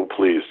so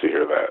pleased to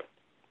hear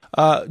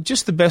that.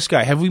 Just the best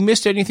guy. Have we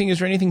missed anything? Is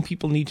there anything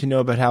people need to know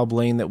about Hal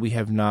Blaine that we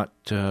have not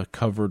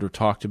covered or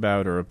talked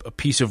about, or a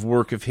piece of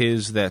work of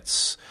his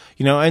that's,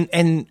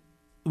 and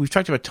we've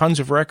talked about tons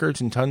of records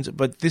and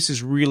but this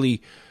is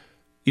really,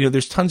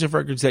 there's tons of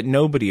records that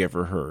nobody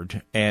ever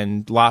heard,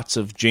 and lots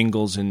of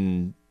jingles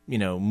and,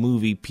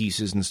 movie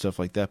pieces and stuff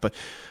like that. But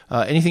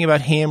anything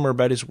about him or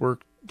about his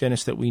work,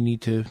 Dennis, that we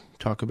need to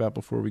talk about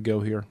before we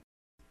go here?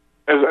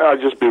 I'll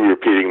just be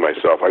repeating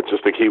myself. I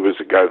just think he was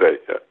a guy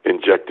that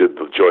injected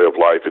the joy of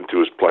life into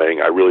his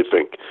playing. I really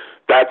think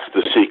that's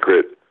the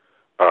secret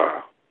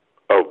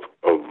of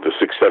the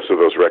success of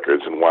those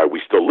records, and why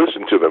we still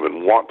listen to them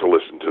and want to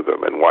listen to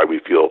them, and why we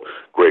feel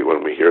great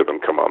when we hear them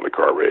come on the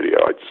car radio.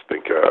 I just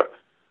think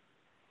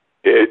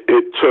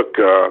it took,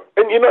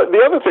 and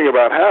the other thing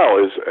about Hal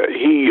is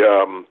he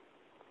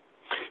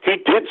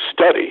did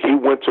study. He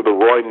went to the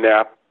Roy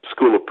Knapp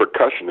School of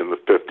Percussion in the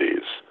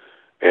 50s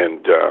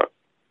and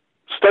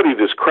studied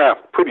his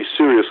craft pretty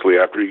seriously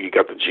after he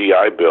got the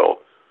GI Bill.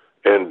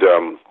 And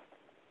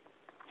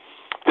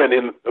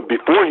then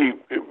before he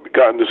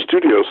got in the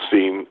studio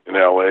scene in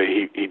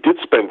L.A., he did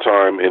spend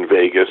time in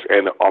Vegas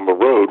and on the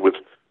road with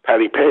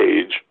Patti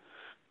Page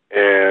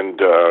and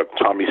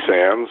Tommy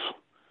Sands,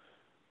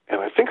 and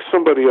I think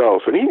somebody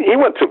else. And he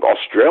went to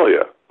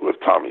Australia with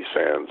Tommy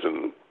Sands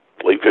in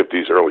late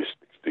 50s, early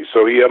 60s.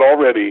 So he had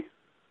already...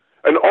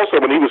 And also,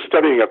 when he was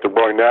studying at the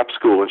Roy Knapp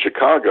School in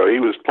Chicago, he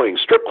was playing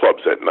strip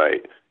clubs at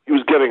night. He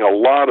was getting a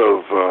lot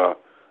of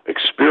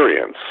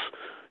experience.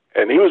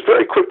 And he was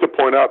very quick to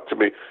point out to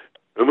me,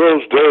 in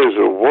those days,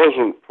 it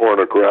wasn't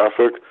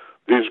pornographic.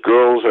 These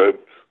girls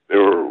they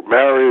were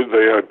married,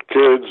 they had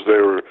kids,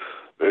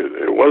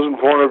 it wasn't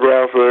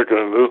pornographic,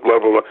 and this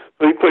level.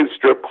 He played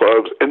strip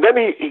clubs. And then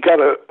he got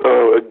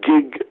a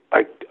gig,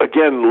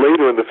 again,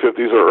 later in the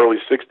 50s or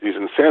early 60s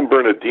in San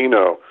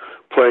Bernardino,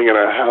 playing in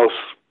a house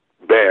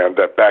band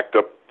that backed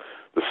up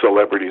the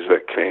celebrities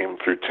that came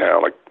through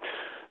town, like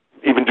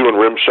even doing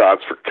rim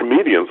shots for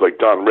comedians like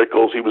Don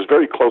Rickles. He was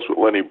very close with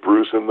Lenny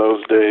Bruce in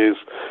those days.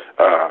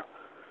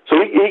 So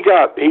he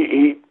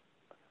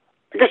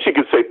I guess you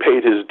could say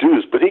paid his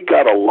dues, but he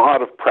got a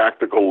lot of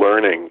practical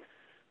learning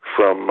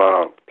from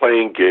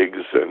playing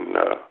gigs, and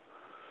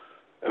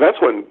that's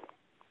when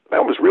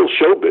that was real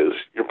showbiz.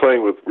 You're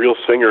playing with real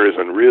singers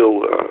and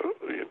real.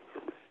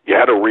 You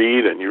had to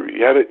read, and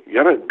you had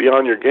to be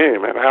on your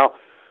game. And Hal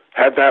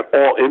had that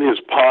all in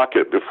his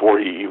pocket before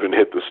he even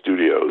hit the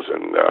studios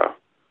and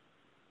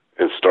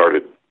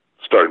started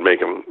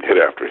making hit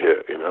after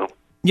hit.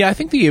 Yeah, I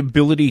think the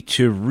ability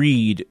to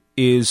read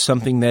is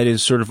something that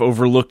is sort of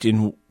overlooked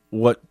in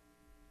what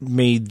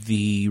made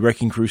the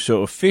Wrecking Crew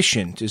so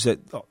efficient, is that,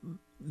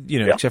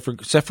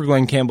 except for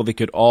Glenn Campbell, they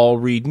could all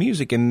read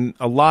music, and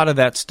a lot of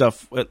that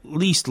stuff, at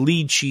least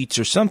lead sheets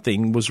or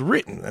something, was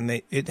written, and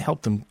it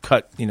helped them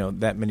cut,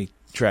 that many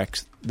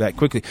tracks that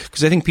quickly.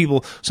 Because I think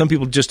some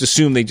people just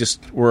assume they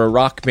just were a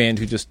rock band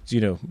who just,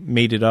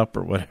 made it up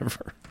or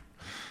whatever.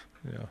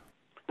 Yeah.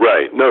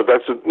 Right. No,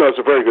 that's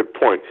a very good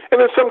point.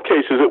 And in some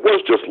cases, it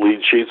was just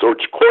lead sheets or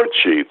chord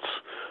sheets.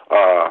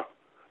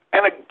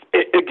 And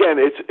again,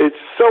 it's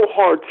so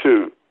hard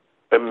to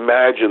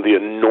imagine the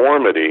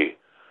enormity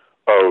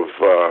of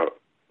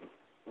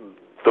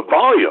the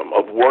volume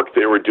of work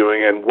they were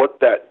doing and what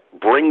that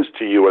brings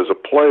to you as a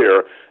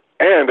player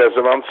and as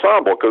an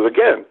ensemble. Because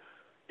again,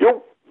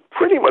 you're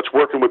pretty much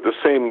working with the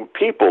same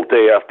people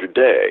day after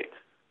day,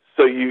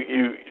 so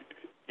you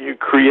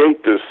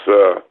create this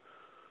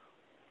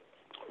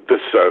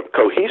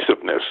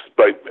cohesiveness,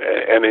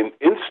 and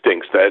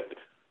instincts that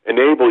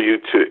enable you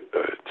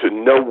to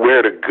know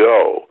where to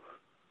go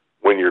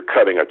when you're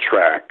cutting a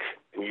track.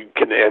 And you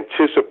can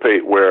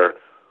anticipate where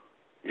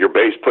your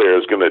bass player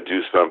is going to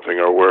do something,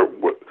 or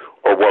what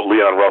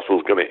Leon Russell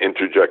is going to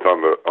interject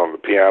on the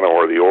piano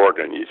or the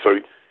organ. So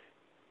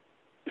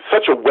it's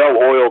such a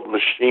well-oiled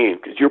machine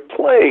because you're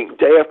playing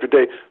day after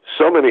day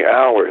so many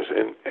hours,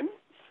 and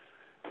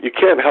you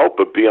can't help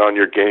but be on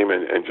your game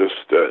and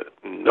just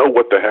know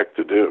what the heck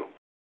to do.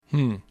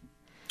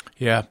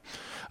 Yeah.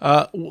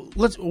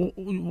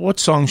 What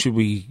song should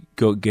we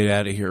go get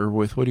out of here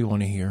with? What do you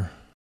want to hear?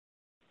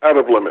 Out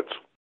of Limits.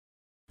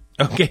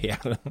 Okay.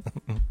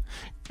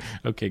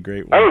 Okay,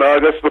 great. I don't know.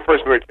 That's the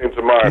first thing that came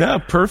to mind. No,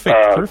 perfect.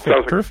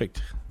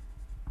 Perfect.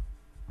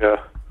 Yeah.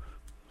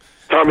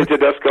 Tommy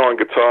Tedesco on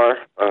guitar.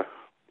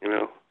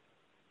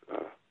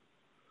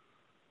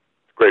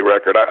 Great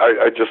record.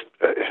 I just.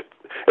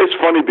 It's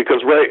funny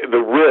because the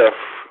riff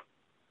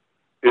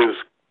is.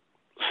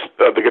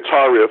 The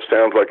guitar riff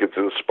sounds like it's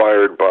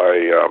inspired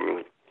by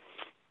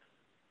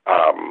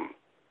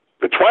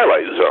the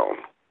Twilight Zone,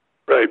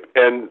 right?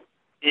 And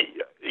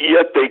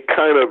yet they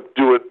kind of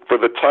do it for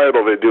the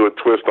title. They do a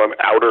twist on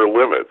Outer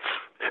Limits,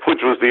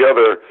 which was the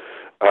other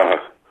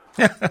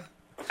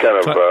kind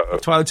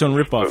of Twilight Zone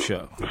ripoff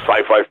show,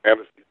 sci-fi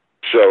fantasy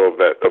show of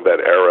that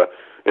era.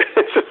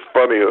 It's just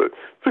funny.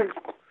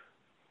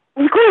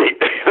 It's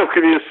great. How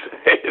can you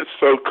say it's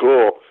so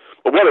cool?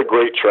 But what a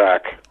great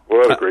track.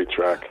 What a great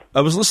track.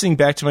 I was listening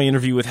back to my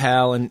interview with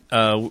Hal, and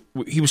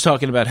he was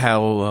talking about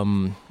how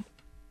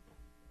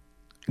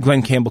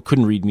Glenn Campbell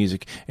couldn't read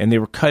music, and they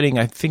were cutting,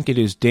 I think it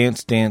is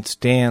Dance, Dance,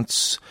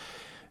 Dance,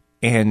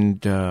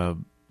 and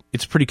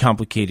it's a pretty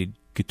complicated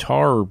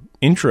guitar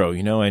intro,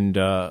 and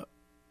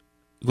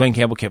Glenn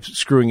Campbell kept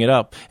screwing it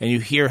up, and you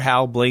hear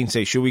Hal Blaine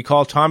say, "Should we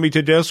call Tommy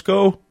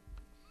Tedesco?"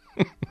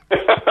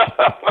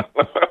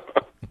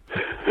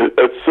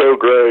 That's so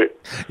great.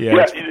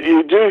 Yeah,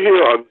 you do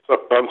hear on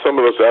some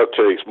of those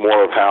outtakes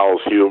more of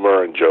Hal's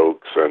humor and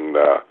jokes, and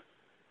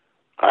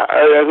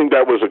I think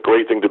that was a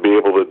great thing to be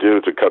able to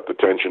do, to cut the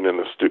tension in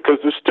the studio. Because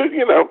the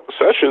studio,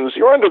 sessions,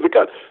 you're under the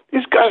gun.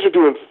 These guys are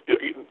doing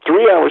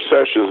 3-hour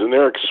sessions, and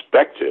they're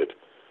expected.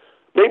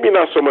 Maybe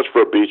not so much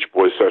for a Beach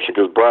Boys session,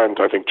 because Brian,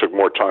 I think, took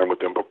more time with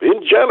them, but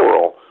in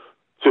general,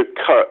 to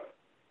cut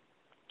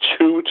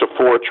 2 to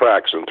 4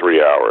 tracks in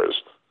 3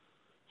 hours.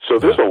 So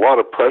there's a lot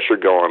of pressure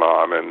going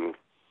on, and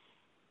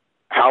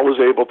Hal was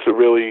able to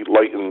really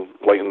lighten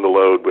the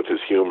load with his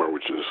humor,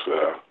 which is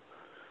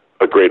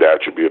a great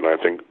attribute, and I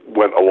think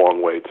went a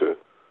long way to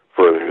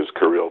further his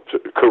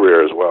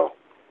career as well.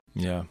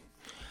 Yeah.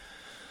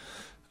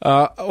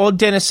 Well,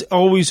 Dennis,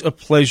 always a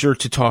pleasure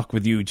to talk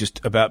with you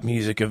just about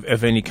music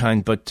of any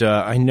kind, but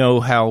I know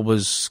Hal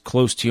was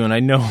close to you, and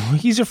I know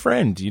he's a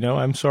friend.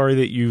 I'm sorry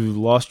that you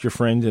lost your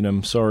friend, and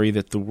I'm sorry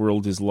that the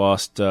world has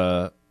lost,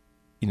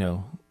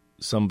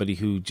 somebody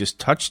who just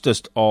touched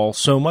us all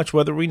so much,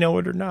 whether we know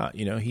it or not.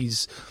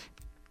 He's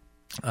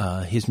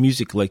his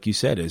music, like you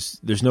said,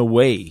 there's no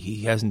way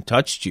he hasn't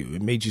touched you.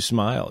 It made you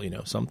smile,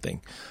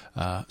 something.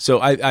 So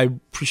I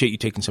appreciate you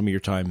taking some of your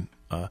time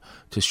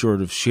to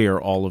sort of share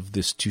all of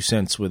this 2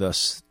 cents with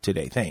us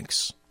today.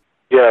 Thanks.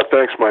 Yeah,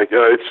 thanks, Mike.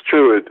 It's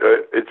true.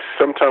 It's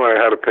sometimes I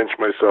had to pinch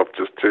myself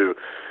just to,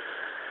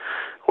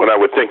 when I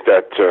would think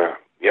that,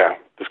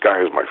 this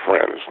guy is my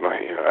friend. It's not,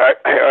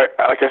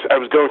 I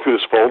was going through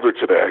this folder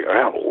today. I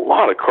have a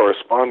lot of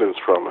correspondence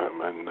from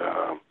him, and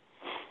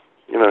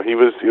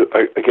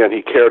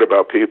he cared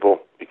about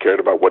people. He cared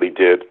about what he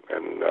did,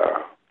 and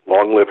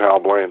long live Hal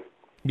Blaine.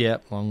 Yeah,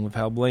 long live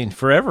Hal Blaine.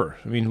 Forever.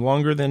 I mean,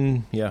 longer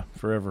than,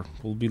 forever.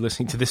 We'll be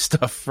listening to this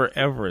stuff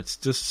forever. It's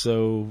just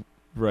so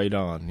right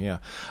on, yeah.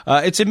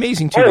 It's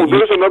amazing, too. Oh,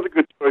 there's another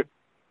good choice.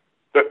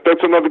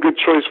 That's another good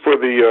choice for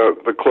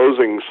the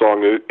closing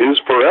song, is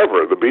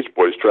Forever, the Beach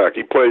Boys track.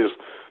 He plays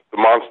the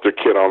Monster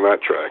Kid on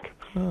that track.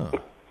 Oh.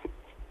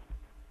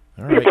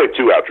 All right. He played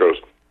 2 outros.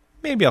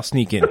 Maybe I'll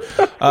sneak in.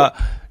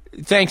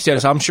 Thanks,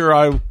 Dennis. I'm sure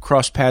I'll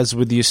cross paths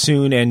with you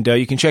soon, and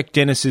you can check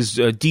Dennis's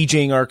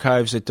DJing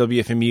archives at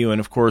WFMU, and,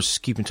 of course,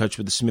 keep in touch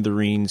with the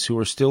Smithereens, who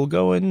are still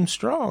going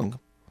strong.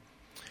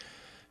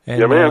 And,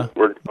 yeah, man.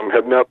 I'm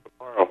heading out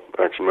tomorrow,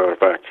 actually, matter of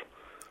fact,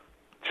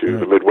 to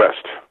the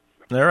Midwest.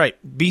 All right.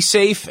 Be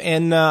safe,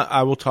 and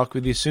I will talk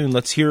with you soon.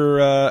 Let's hear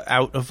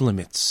Out of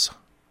Limits.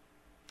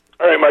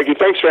 All right, Mikey.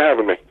 Thanks for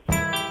having me.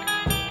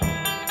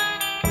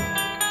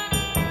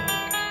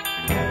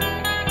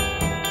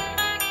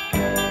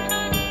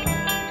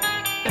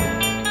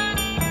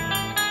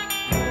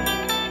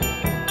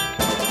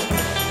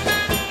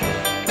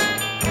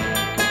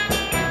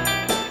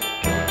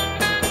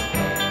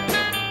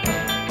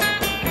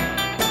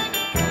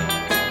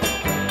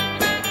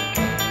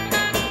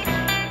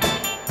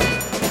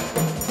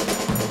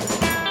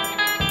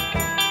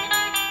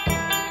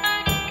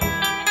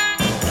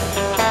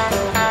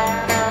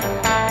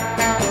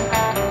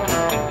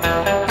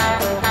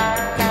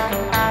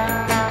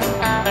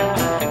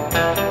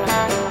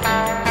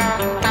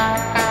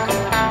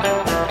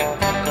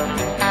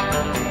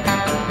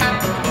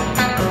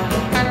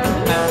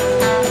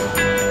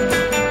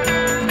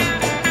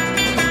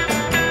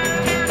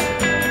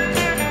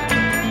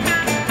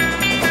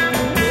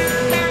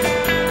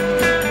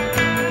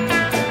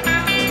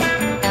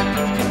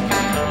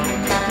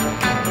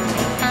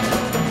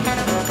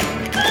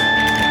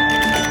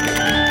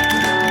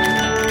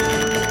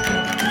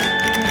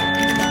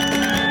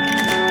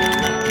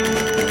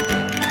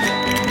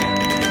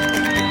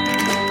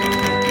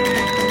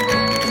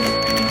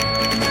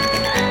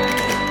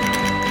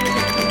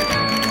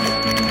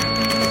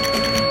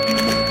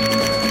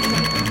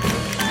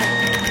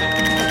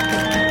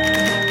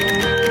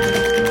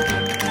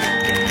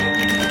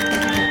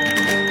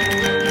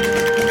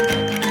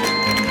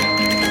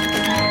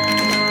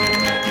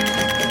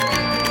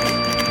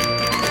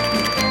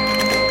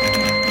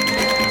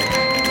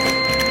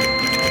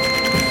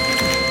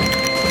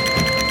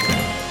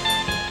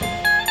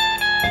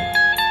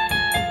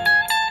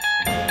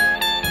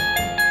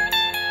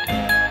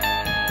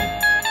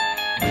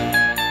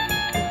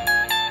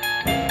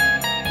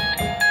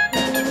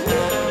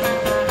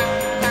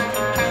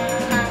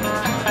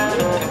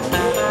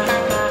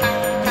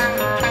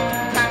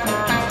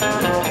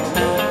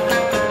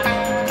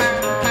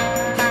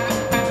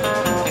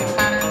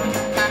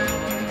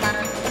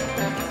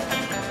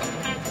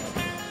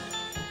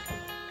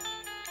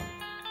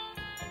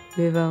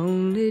 We've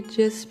only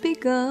just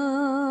begun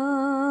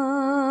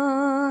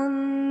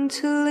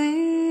to live.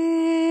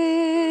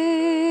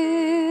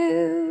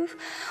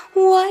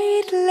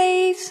 White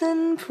lace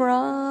and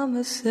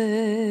promises,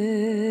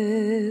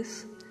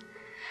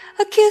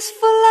 a kiss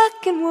for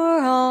luck and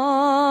we're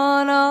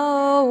on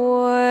our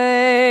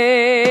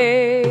way.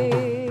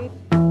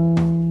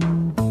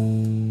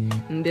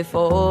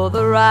 Before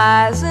the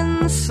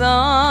rising sun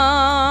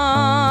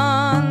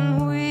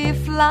we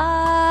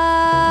fly.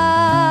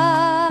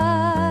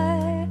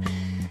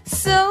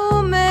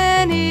 So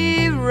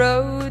many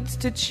roads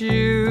to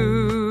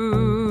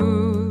choose.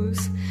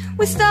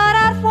 We start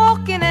out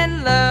walking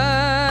and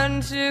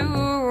learn to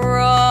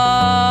run.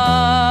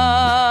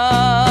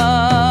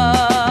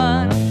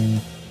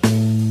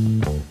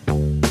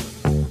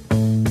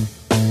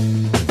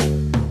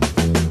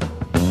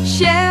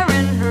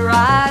 Sharing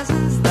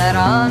horizons that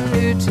are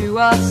new to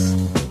us.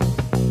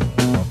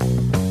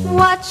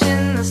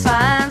 Watching the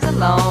signs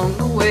along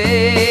the way.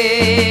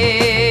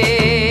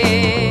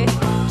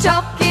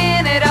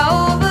 Talking it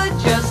over,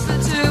 just the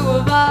two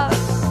of us.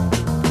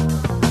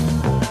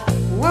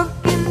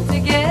 Working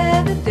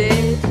together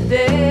day to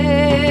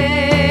day.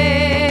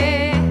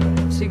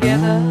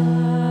 Together.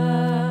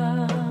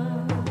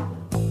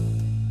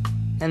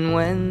 And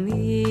when the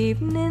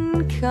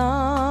evening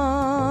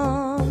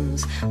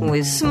comes,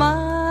 we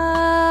smile.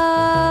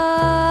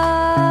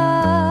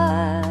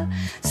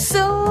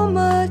 So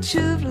much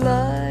of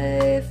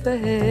life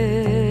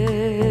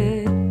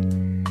ahead.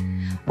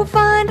 We'll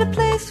find a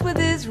place where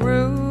there's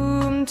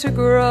room to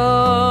grow.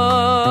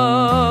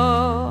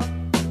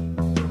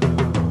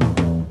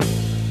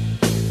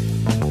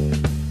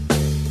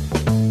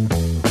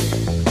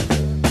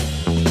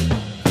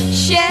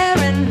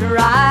 Sharing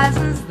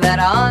horizons that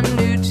are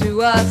new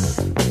to us.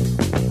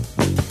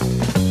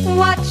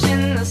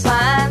 Watching the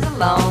signs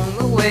along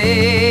the way.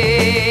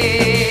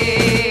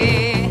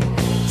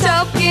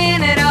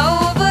 Talking it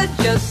over,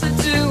 just the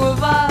two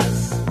of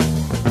us.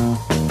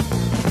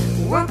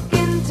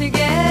 Working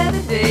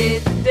together day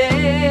to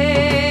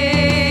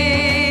day.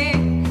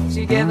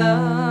 Together.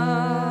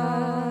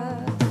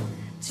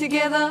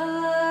 Together.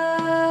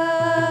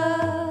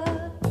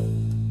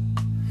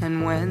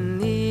 And when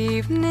the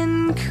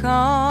evening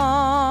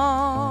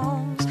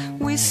comes,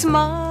 we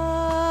smile.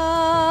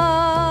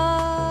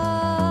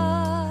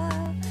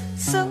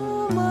 So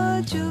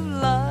much of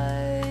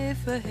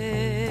life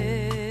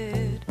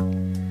ahead.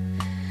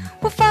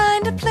 We'll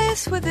find a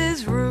place where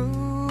there's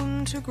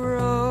room to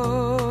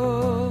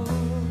grow.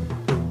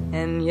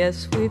 And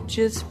yes, we've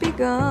just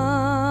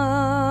begun.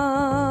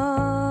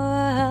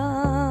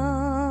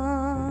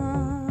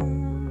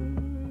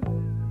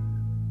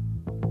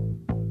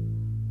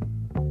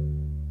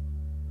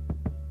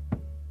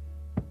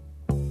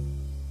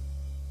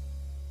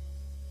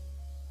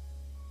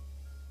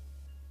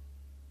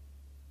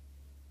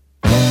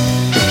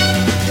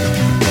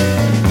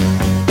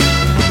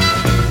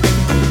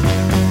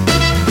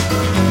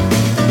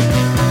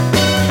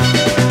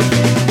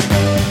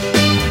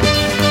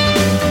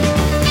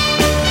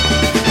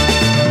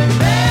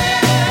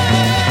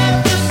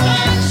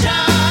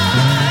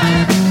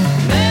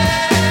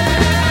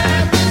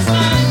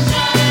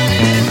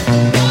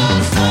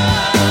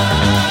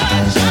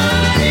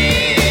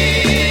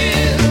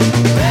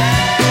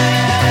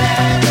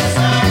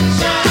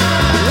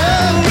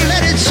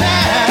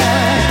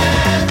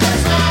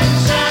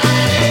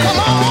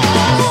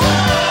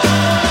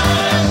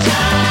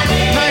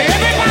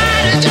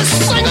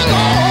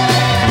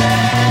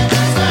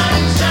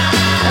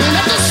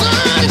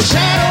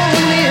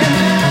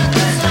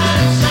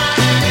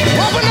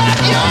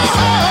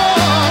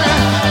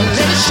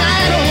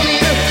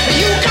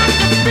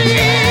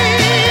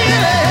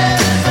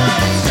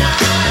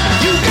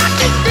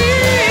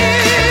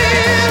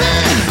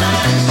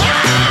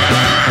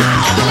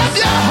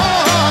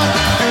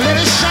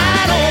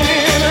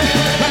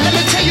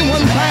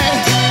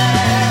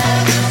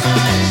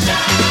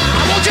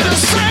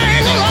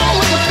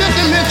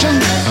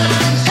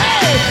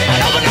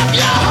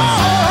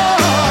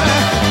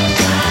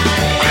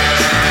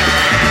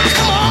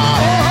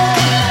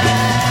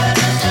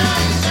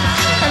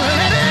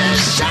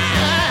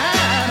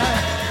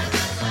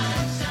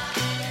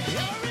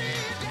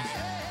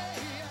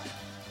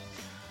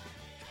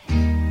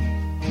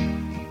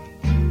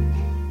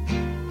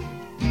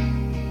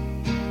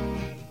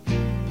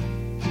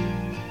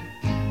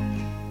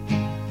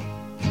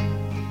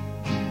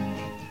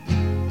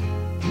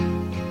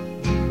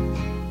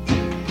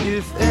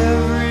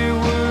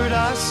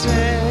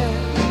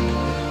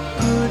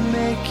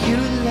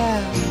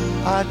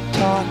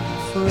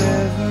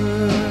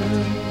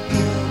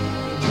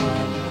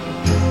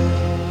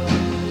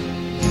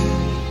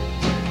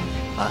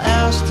 I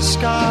asked the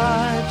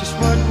sky just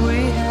what we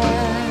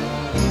had.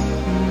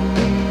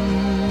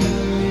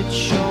 It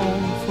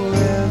shone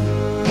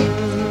forever.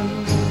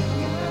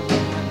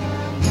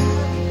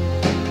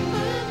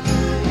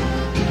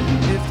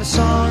 If the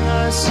song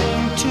I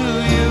sing to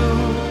you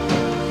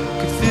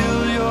could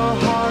fill your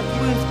heart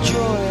with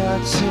joy,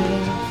 I'd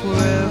sing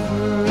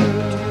forever.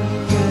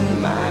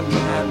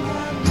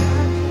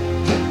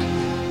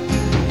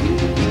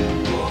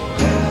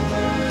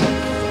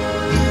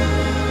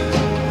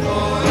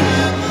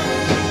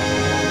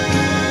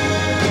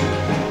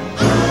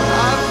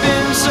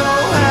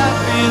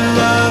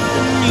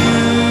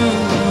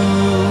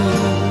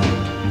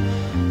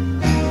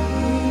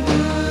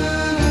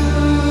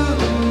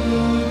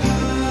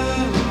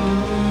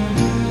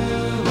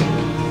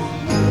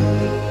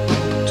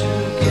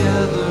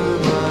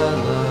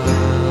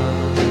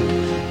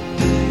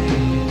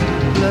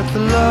 The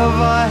love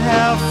I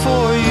have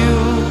for you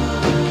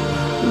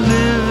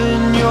live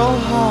in your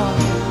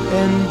heart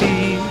and be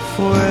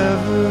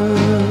forever.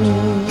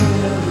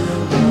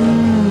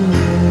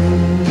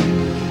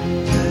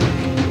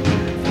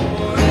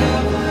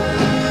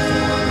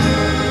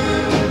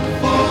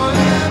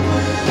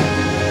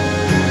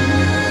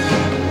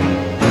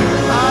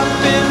 I've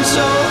been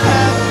so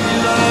happy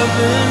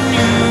loving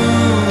you.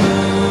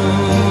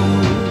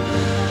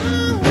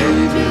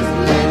 Baby, just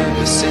let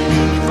me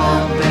sing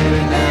for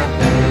baby now.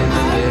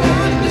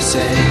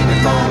 Say